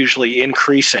up usually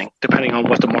increasing depending on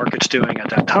what the market's doing at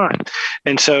that time.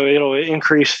 And so it'll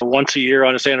increase once a year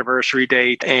on its anniversary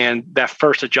date, and that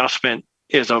first adjustment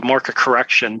is a market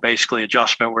correction, basically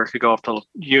adjustment where it could go up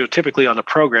to, typically on the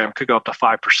program, could go up to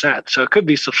 5%. So it could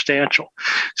be substantial.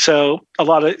 So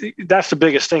that's the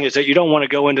biggest thing, is that you don't want to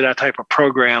go into that type of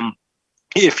program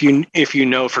if you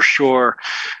know for sure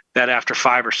that after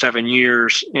 5 or 7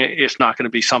 years, it's not going to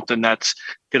be something that's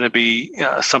going to be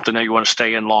something that you want to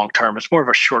stay in long term. It's more of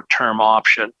a short term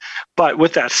option. But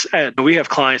with that said, we have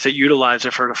clients that utilize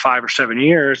it for the 5 or 7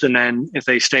 years, and then if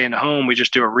they stay in the home, we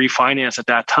just do a refinance at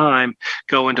that time,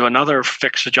 go into another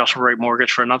fixed adjustable rate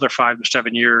mortgage for another 5 to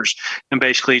 7 years, and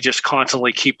basically just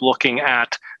constantly keep looking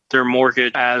at their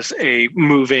mortgage as a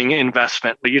moving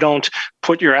investment. You don't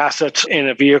put your assets in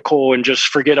a vehicle and just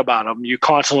forget about them. You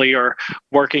constantly are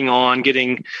working on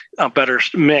getting a better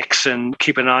mix and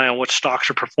keep an eye on what stocks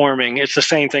are performing. It's the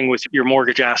same thing with your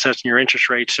mortgage assets and your interest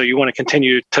rates. So you want to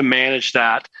continue to manage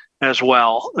that as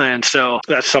well. And so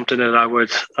that's something that I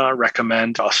would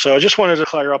recommend. So I just wanted to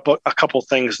clear up a couple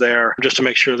things there just to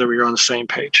make sure that we were on the same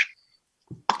page.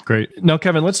 Great. Now,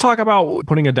 Kevin, let's talk about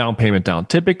putting a down payment down.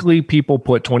 Typically, people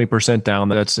put 20% down.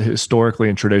 That's historically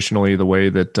and traditionally the way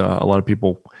that a lot of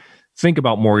people think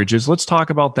about mortgages. Let's talk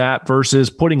about that versus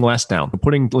putting less down,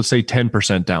 putting, let's say,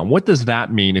 10% down. What does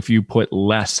that mean if you put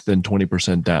less than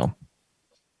 20% down?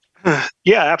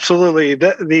 Yeah, absolutely.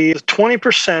 The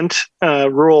 20%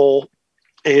 rule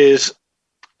is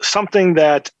something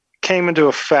that came into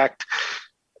effect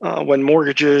when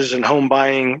mortgages and home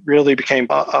buying really became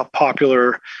a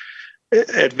popular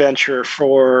adventure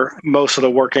for most of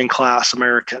the working class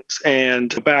Americans.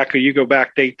 And you go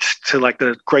back dates to like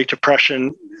the Great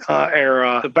Depression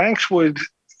era, the banks would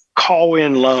call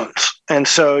in loans. And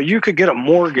so you could get a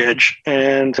mortgage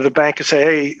and the bank could say,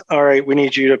 hey, all right, we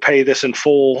need you to pay this in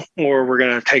full or we're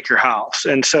going to take your house.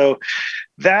 And so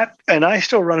and I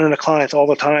still run into clients all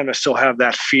the time. I still have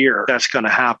that fear that's going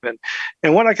to happen.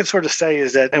 And what I can sort of say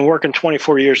is that, and working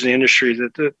 24 years in the industry,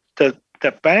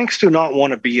 that banks do not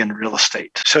want to be in real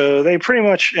estate. So they pretty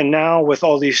much, and now with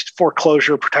all these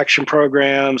foreclosure protection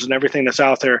programs and everything that's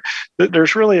out there,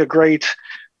 there's really a great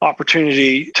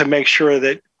opportunity to make sure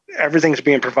that everything's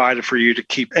being provided for you to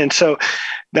keep. And so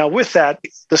now with that,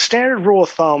 the standard rule of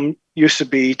thumb used to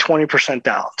be 20%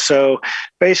 down. So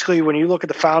basically, when you look at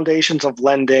the foundations of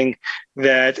lending,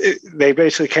 they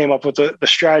basically came up with the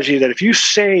strategy that if you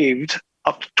saved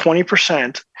up to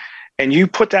 20% and you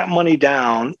put that money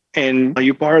down and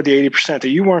you borrowed the 80%, that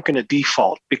you weren't going to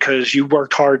default because you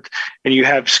worked hard and you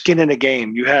have skin in the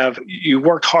game. You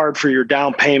worked hard for your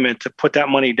down payment to put that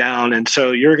money down. And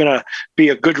so you're going to be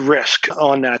a good risk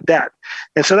on that debt.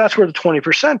 And so that's where the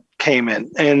 20% came in.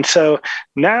 And so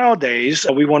nowadays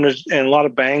we wanted, and a lot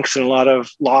of banks and a lot of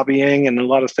lobbying and a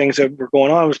lot of things that were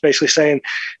going on was basically saying,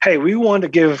 hey, we want to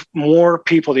give more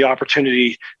people the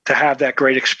opportunity to have that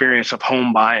great experience of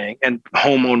home buying and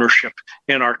home ownership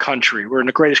in our country. We're in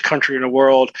the greatest country in the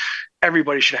world.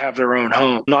 Everybody should have their own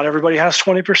home. Not everybody has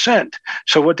 20%.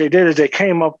 So what they did is they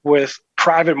came up with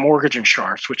private mortgage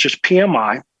insurance, which is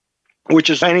PMI, which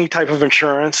is any type of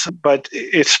insurance, but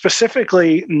it's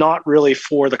specifically not really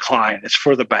for the client. It's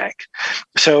for the bank.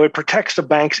 So it protects the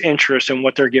bank's interest in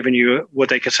what they're giving you, what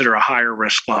they consider a higher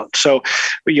risk loan. So,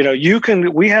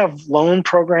 we have loan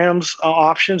programs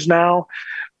options now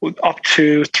up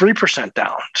to 3%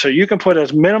 down. So you can put the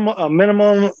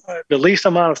least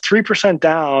amount of 3%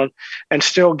 down and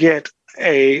still get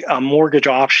a mortgage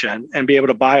option and be able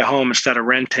to buy a home instead of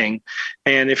renting.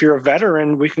 And if you're a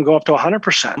veteran, we can go up to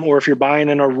 100%. Or if you're buying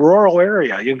in a rural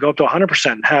area, you can go up to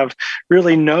 100% and have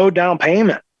really no down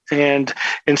payment. And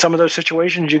in some of those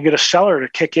situations, you get a seller to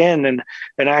kick in and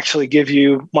actually give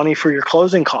you money for your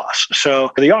closing costs. So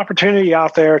the opportunity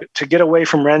out there to get away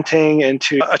from renting and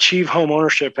to achieve home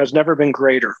ownership has never been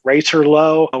greater. Rates are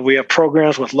low. We have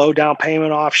programs with low down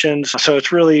payment options. So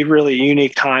it's really, really a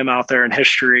unique time out there in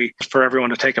history for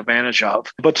everyone to take advantage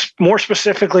of. But more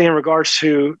specifically in regards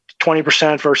to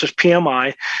 20% versus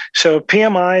PMI. So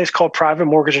PMI is called private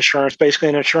mortgage insurance, basically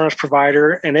an insurance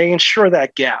provider, and they insure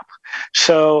that gap.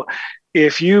 So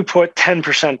if you put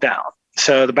 10% down,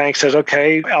 so the bank says,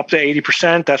 okay, up to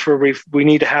 80%, that's where we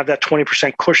need to have that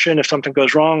 20% cushion. If something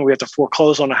goes wrong, we have to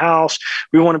foreclose on the house.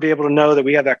 We want to be able to know that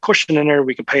we have that cushion in there.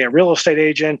 We can pay a real estate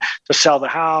agent to sell the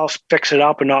house, fix it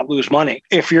up, and not lose money.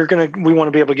 If we want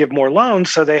to be able to give more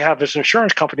loans, so they have this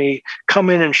insurance company come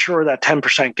in and insure that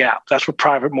 10% gap. That's what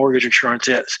private mortgage insurance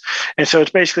is. And so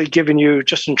it's basically giving you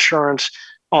just insurance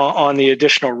on the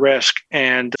additional risk,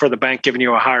 and for the bank giving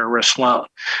you a higher risk loan.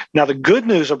 Now, the good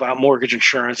news about mortgage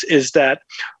insurance is that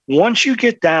once you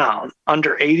get down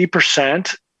under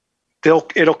 80%,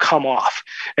 it'll come off.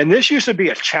 And this used to be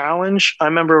a challenge. I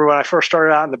remember when I first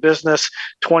started out in the business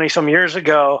 20 some years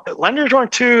ago, lenders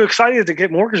weren't too excited to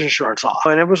get mortgage insurance off.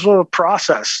 And it was a little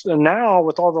process. And now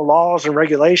with all the laws and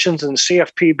regulations and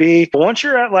CFPB, once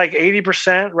you're at like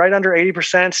 80%, right under 80%,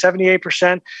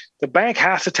 78%, the bank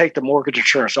has to take the mortgage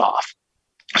insurance off.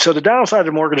 So the downside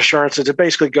of mortgage insurance is it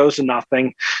basically goes to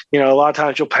nothing. A lot of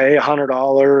times you'll pay $100,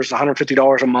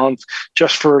 $150 a month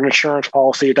just for an insurance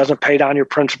policy. It doesn't pay down your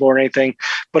principal or anything,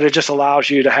 but it just allows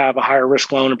you to have a higher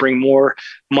risk loan and bring more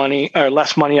money or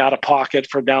less money out of pocket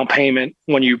for down payment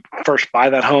when you first buy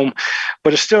that home.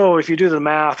 But it's still, if you do the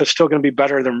math, it's still going to be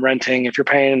better than renting. If you're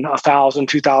paying $1,000,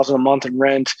 $2,000 a month in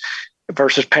rent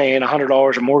versus paying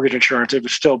 $100 in mortgage insurance, it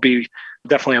would still be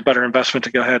definitely a better investment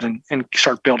to go ahead and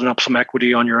start building up some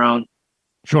equity on your own.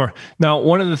 Sure. Now,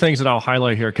 one of the things that I'll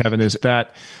highlight here, Kevin, is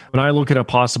that when I look at a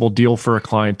possible deal for a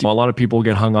client, a lot of people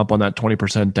get hung up on that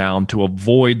 20% down to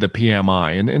avoid the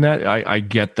PMI. And that I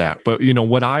get that. But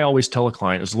what I always tell a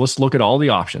client is let's look at all the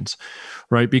options,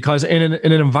 right? Because in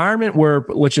an environment where,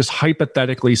 let's just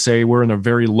hypothetically say we're in a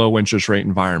very low interest rate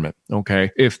environment,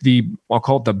 okay? If I'll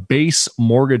call it the base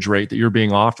mortgage rate that you're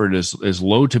being offered is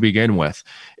low to begin with,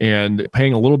 and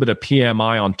paying a little bit of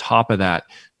PMI on top of that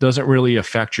doesn't really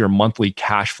affect your monthly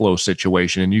cash flow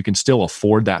situation, and you can still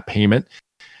afford that payment,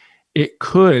 it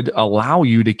could allow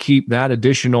you to keep that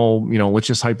additional, let's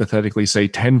just hypothetically say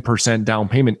 10% down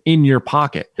payment in your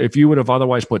pocket. If you would have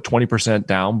otherwise put 20%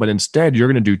 down, but instead you're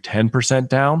going to do 10%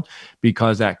 down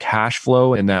because that cash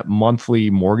flow and that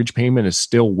monthly mortgage payment is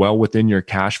still well within your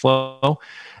cash flow,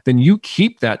 then you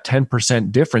keep that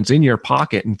 10% difference in your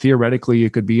pocket, and theoretically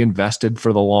it could be invested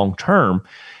for the long term.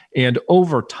 And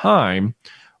over time,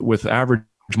 with average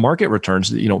market returns,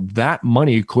 that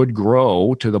money could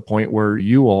grow to the point where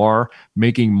you are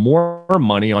making more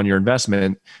money on your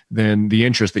investment than the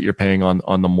interest that you're paying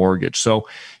on the mortgage. So,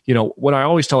 what I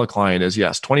always tell a client is,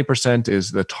 yes, 20%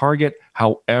 is the target.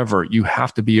 However, you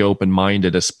have to be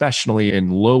open-minded, especially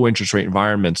in low interest rate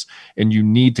environments, and you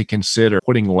need to consider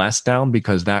putting less down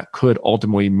because that could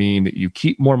ultimately mean that you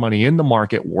keep more money in the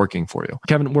market working for you.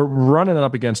 Kevin, we're running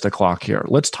up against the clock here.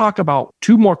 Let's talk about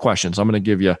two more questions I'm going to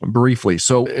give you briefly.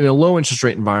 So in a low interest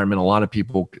rate environment, a lot of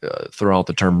people throw out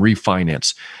the term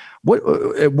refinance.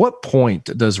 At what point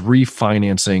does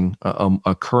refinancing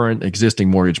a current existing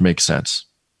mortgage make sense?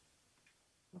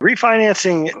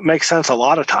 Refinancing makes sense a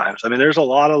lot of times. I mean, there's a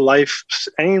lot of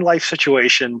any life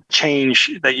situation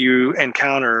change that you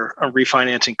encounter, a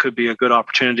refinancing could be a good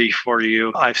opportunity for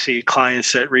you. I've seen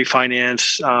clients that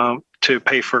refinance to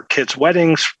pay for kids'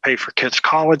 weddings, pay for kids'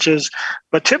 colleges.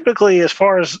 But typically, as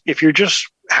far as if you're just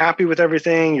happy with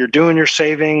everything, you're doing your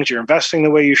savings, you're investing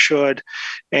the way you should,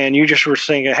 and you just were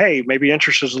thinking, hey, maybe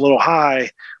interest is a little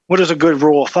high, what is a good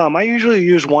rule of thumb? I usually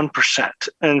use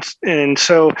 1%. And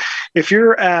so if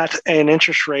you're at an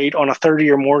interest rate on a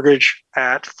 30-year mortgage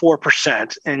at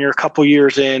 4% and you're a couple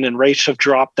years in and rates have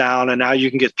dropped down and now you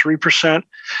can get 3%,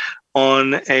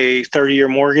 on a 30-year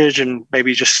mortgage and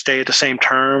maybe just stay at the same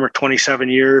term or 27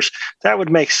 years, that would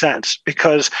make sense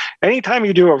because anytime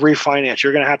you do a refinance,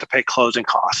 you're going to have to pay closing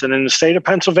costs. And in the state of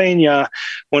Pennsylvania,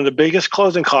 one of the biggest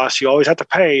closing costs you always have to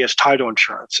pay is title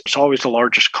insurance. It's always the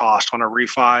largest cost on a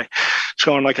refi.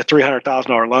 So on like a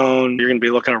 $300,000 loan, you're going to be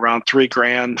looking around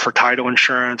 $3,000 for title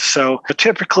insurance. So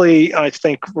typically, I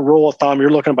think rule of thumb, you're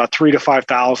looking about $3,000 to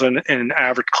 $5,000 in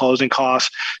average closing costs.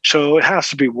 So it has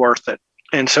to be worth it.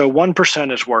 And so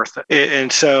 1% is worth it.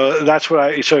 And so that's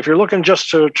what so if you're looking just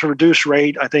to reduce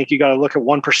rate, I think you got to look at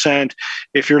 1%.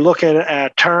 If you're looking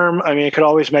at term, I mean, it could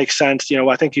always make sense.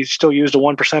 I think you still use the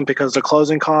 1% because of the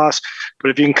closing costs, but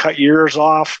if you can cut years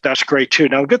off, that's great too.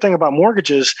 Now, the good thing about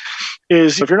mortgages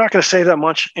is if you're not going to save that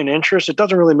much in interest, it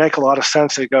doesn't really make a lot of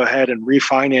sense to go ahead and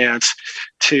refinance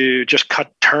to just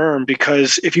cut term,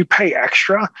 because if you pay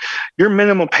extra, your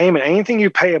minimum payment, anything you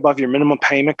pay above your minimum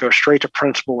payment goes straight to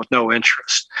principal with no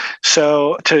interest.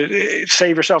 So to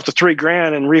save yourself the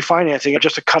 $3,000 and refinancing it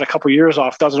just to cut a couple years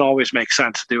off doesn't always make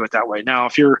sense to do it that way. Now,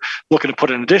 if you're looking to put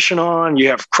an addition on, you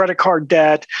have credit card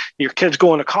debt, your kid's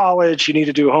going to college, you need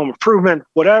to do a home improvement,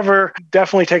 whatever,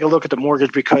 definitely take a look at the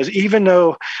mortgage, because even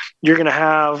though you're going to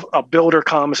have a builder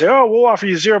come and say, oh, we'll offer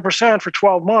you 0% for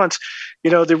 12 months.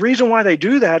 The reason why they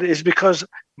do that is because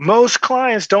most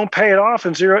clients don't pay it off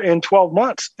in 12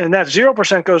 months. And that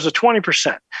 0% goes to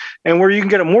 20%. And where you can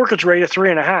get a mortgage rate of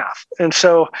 3.5%. And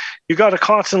so you got to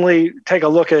constantly take a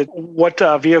look at what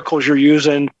vehicles you're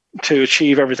using to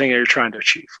achieve everything that you're trying to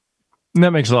achieve. And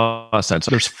that makes a lot of sense.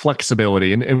 There's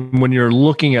flexibility. And when you're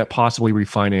looking at possibly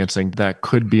refinancing, that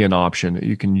could be an option.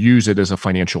 You can use it as a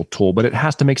financial tool, but it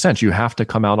has to make sense. You have to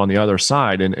come out on the other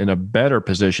side in a better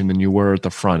position than you were at the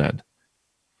front end.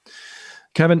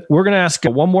 Kevin, we're going to ask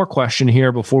one more question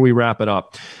here before we wrap it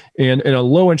up. In a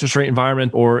low interest rate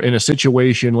environment, or in a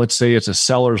situation, let's say it's a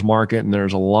seller's market and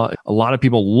there's a lot of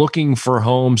people looking for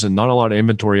homes and not a lot of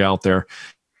inventory out there.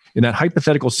 In that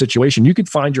hypothetical situation, you could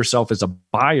find yourself as a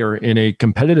buyer in a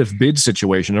competitive bid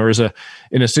situation, or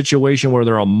in a situation where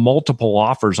there are multiple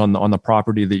offers on the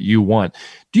property that you want.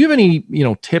 Do you have any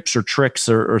tips or tricks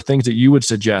or things that you would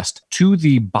suggest to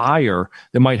the buyer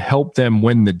that might help them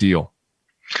win the deal?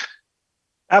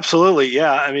 Absolutely.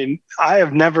 Yeah. I mean, I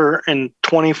have never in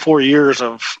 24 years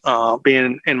of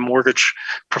being in mortgage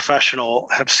professional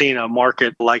have seen a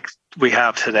market like we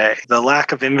have today. The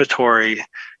lack of inventory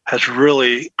has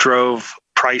really drove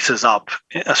prices up,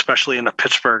 especially in the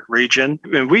Pittsburgh region.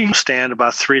 And we stand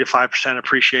about 3 to 5%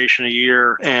 appreciation a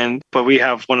year, but we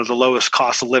have one of the lowest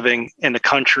costs of living in the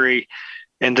country.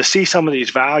 And to see some of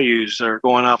these values that are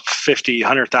going up 50,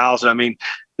 100,000, I mean,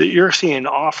 you're seeing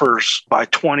offers by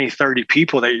 20, 30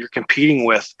 people that you're competing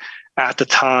with at the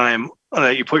time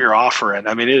that you put your offer in.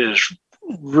 I mean, it is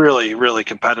really, really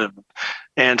competitive.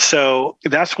 And so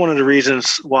that's one of the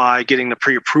reasons why getting the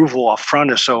pre-approval up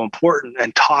front is so important,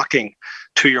 and talking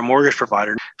to your mortgage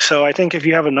provider. So I think if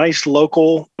you have a nice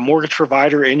local mortgage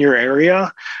provider in your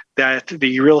area that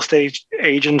the real estate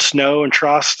agents know and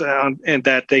trust, and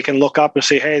that they can look up and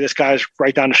say, hey, this guy's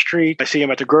right down the street, I see him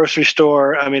at the grocery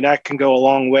store. I mean, that can go a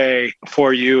long way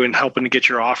for you in helping to get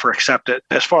your offer accepted.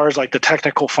 As far as like the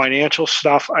technical financial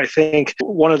stuff, I think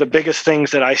one of the biggest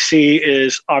things that I see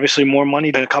is obviously more money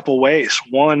in a couple of ways.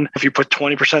 One, if you put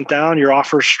 20% down, your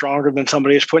offer is stronger than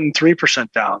somebody who's putting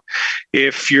 3% down.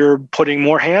 If you're putting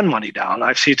more hand money down,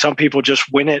 I've seen some people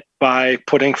just win it by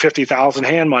putting 50,000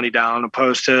 hand money down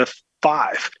opposed to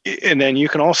 5. And then you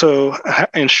can also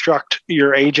instruct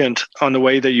your agent on the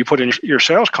way that you put in your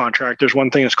sales contract. There's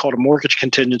one thing that's called a mortgage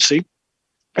contingency.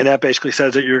 And that basically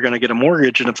says that you're going to get a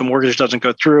mortgage. And if the mortgage doesn't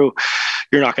go through,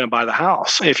 you're not going to buy the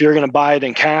house. If you're going to buy it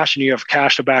in cash and you have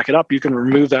cash to back it up, you can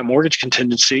remove that mortgage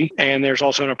contingency. And there's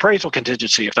also an appraisal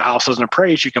contingency. If the house doesn't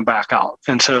appraise, you can back out.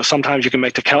 And so sometimes you can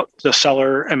make the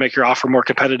seller and make your offer more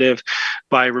competitive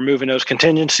by removing those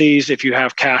contingencies. If you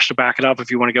have cash to back it up, if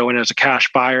you want to go in as a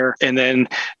cash buyer. And then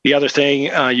the other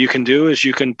thing you can do is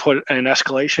you can put an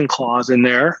escalation clause in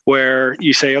there where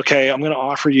you say, okay, I'm going to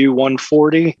offer you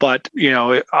 140, but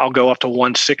I'll go up to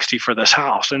 160 for this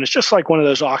house. And it's just like one of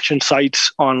those auction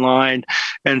sites online.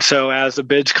 And so as the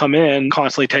bids come in,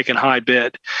 constantly taking high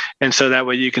bid. And so that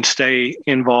way you can stay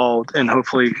involved and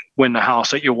hopefully win the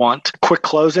house that you want. Quick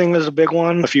closing is a big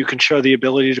one. If you can show the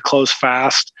ability to close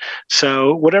fast.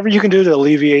 So whatever you can do to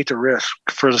alleviate the risk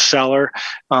for the seller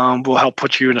will help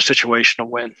put you in a situation to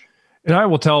win. And I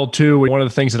will tell too, one of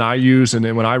the things that I use and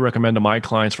then when I recommend to my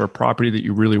clients for a property that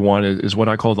you really want is what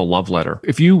I call the love letter.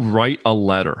 If you write a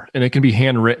letter, and it can be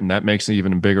handwritten, that makes an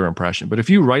even bigger impression. But if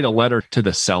you write a letter to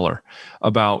the seller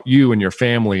about you and your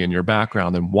family and your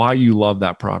background and why you love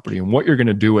that property and what you're going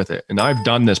to do with it. And I've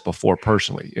done this before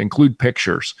personally, include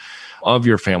pictures of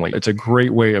your family. It's a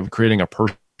great way of creating a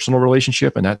personal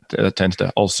relationship, and that tends to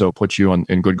also put you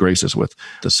in good graces with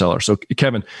the seller. So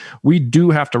Kevin, we do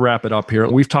have to wrap it up here.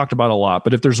 We've talked about a lot,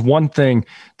 but if there's one thing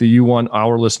that you want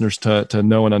our listeners to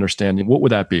know and understand, what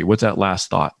would that be? What's that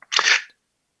last thought?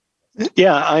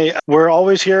 Yeah, we're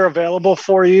always here available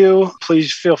for you.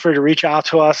 Please feel free to reach out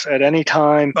to us at any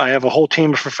time. I have a whole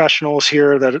team of professionals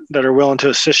here that are willing to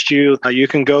assist you. You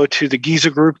can go to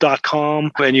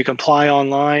thegizagroup.com and you can apply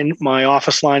online. My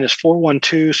office line is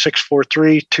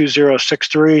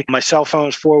 412-643-2063. My cell phone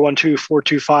is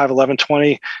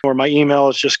 412-425-1120, or my email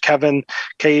is just Kevin,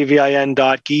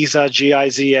 KEVIN.Giza,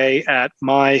 Giza at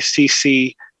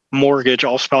myccmortgage,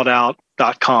 all spelled out,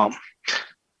 .com.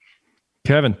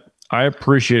 Kevin, I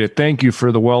appreciate it. Thank you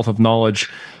for the wealth of knowledge.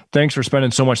 Thanks for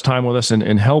spending so much time with us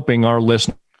and helping our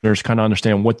listeners kind of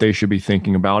understand what they should be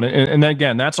thinking about. And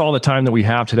again, that's all the time that we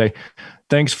have today.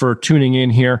 Thanks for tuning in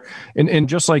here. And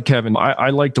just like Kevin,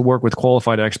 I like to work with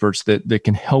qualified experts that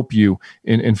can help you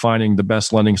in finding the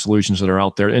best lending solutions that are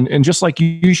out there. And just like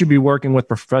you should be working with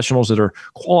professionals that are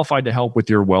qualified to help with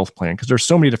your wealth plan, because there's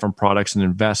so many different products and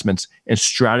investments and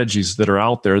strategies that are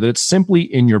out there that it's simply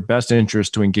in your best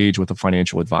interest to engage with a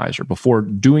financial advisor before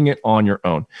doing it on your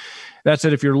own. That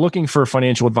said, if you're looking for a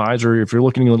financial advisor, if you're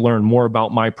looking to learn more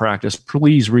about my practice,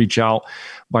 please reach out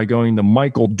by going to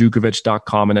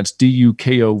michaeldukovich.com, and that's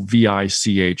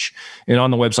DUKOVICH. And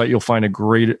on the website, you'll find a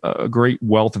great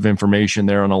wealth of information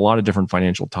there on a lot of different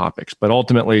financial topics. But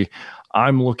ultimately,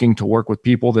 I'm looking to work with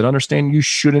people that understand you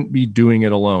shouldn't be doing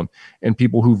it alone, and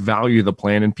people who value the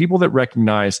plan, and people that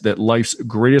recognize that life's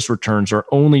greatest returns are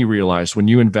only realized when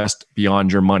you invest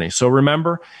beyond your money. So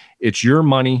remember, it's your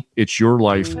money, it's your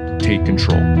life. Take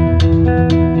control.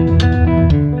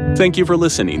 Thank you for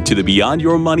listening to the Beyond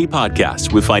Your Money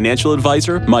podcast with financial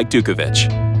advisor Mike Dukovich.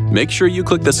 Make sure you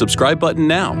click the subscribe button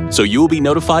now so you will be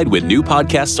notified when new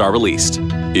podcasts are released.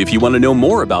 If you want to know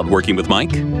more about working with Mike,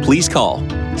 please call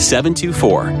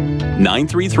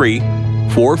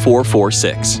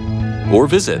 724-933-4446 or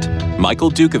visit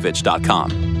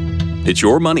michaeldukovich.com. It's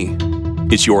your money.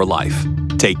 It's your life.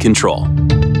 Take control.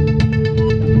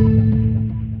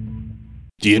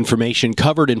 The information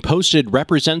covered and posted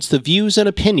represents the views and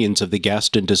opinions of the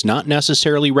guest and does not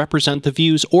necessarily represent the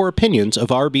views or opinions of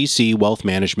RBC Wealth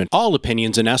Management. All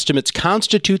opinions and estimates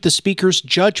constitute the speaker's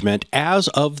judgment as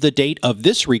of the date of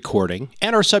this recording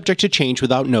and are subject to change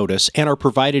without notice and are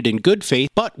provided in good faith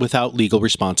but without legal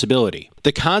responsibility.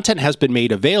 The content has been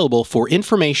made available for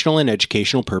informational and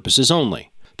educational purposes only.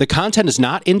 The content is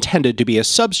not intended to be a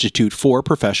substitute for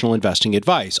professional investing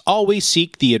advice. Always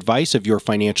seek the advice of your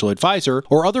financial advisor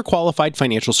or other qualified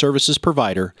financial services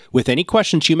provider with any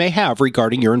questions you may have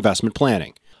regarding your investment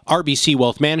planning. RBC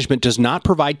Wealth Management does not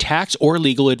provide tax or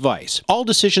legal advice. All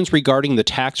decisions regarding the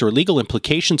tax or legal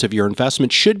implications of your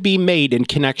investment should be made in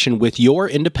connection with your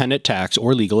independent tax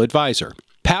or legal advisor.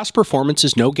 Past performance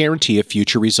is no guarantee of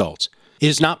future results. It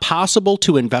is not possible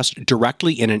to invest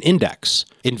directly in an index.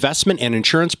 Investment and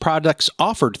insurance products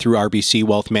offered through RBC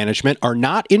Wealth Management are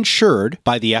not insured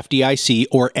by the FDIC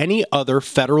or any other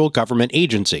federal government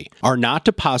agency, are not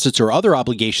deposits or other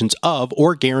obligations of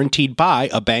or guaranteed by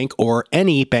a bank or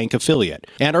any bank affiliate,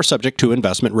 and are subject to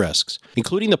investment risks,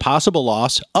 including the possible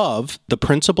loss of the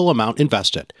principal amount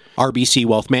invested. RBC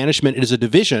Wealth Management is a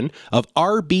division of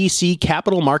RBC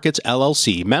Capital Markets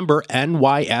LLC, member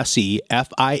NYSE,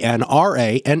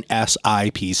 FINRA, and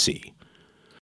SIPC.